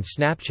Ismaili on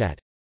Snapchat,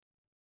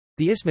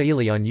 The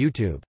Ismaili on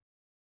YouTube.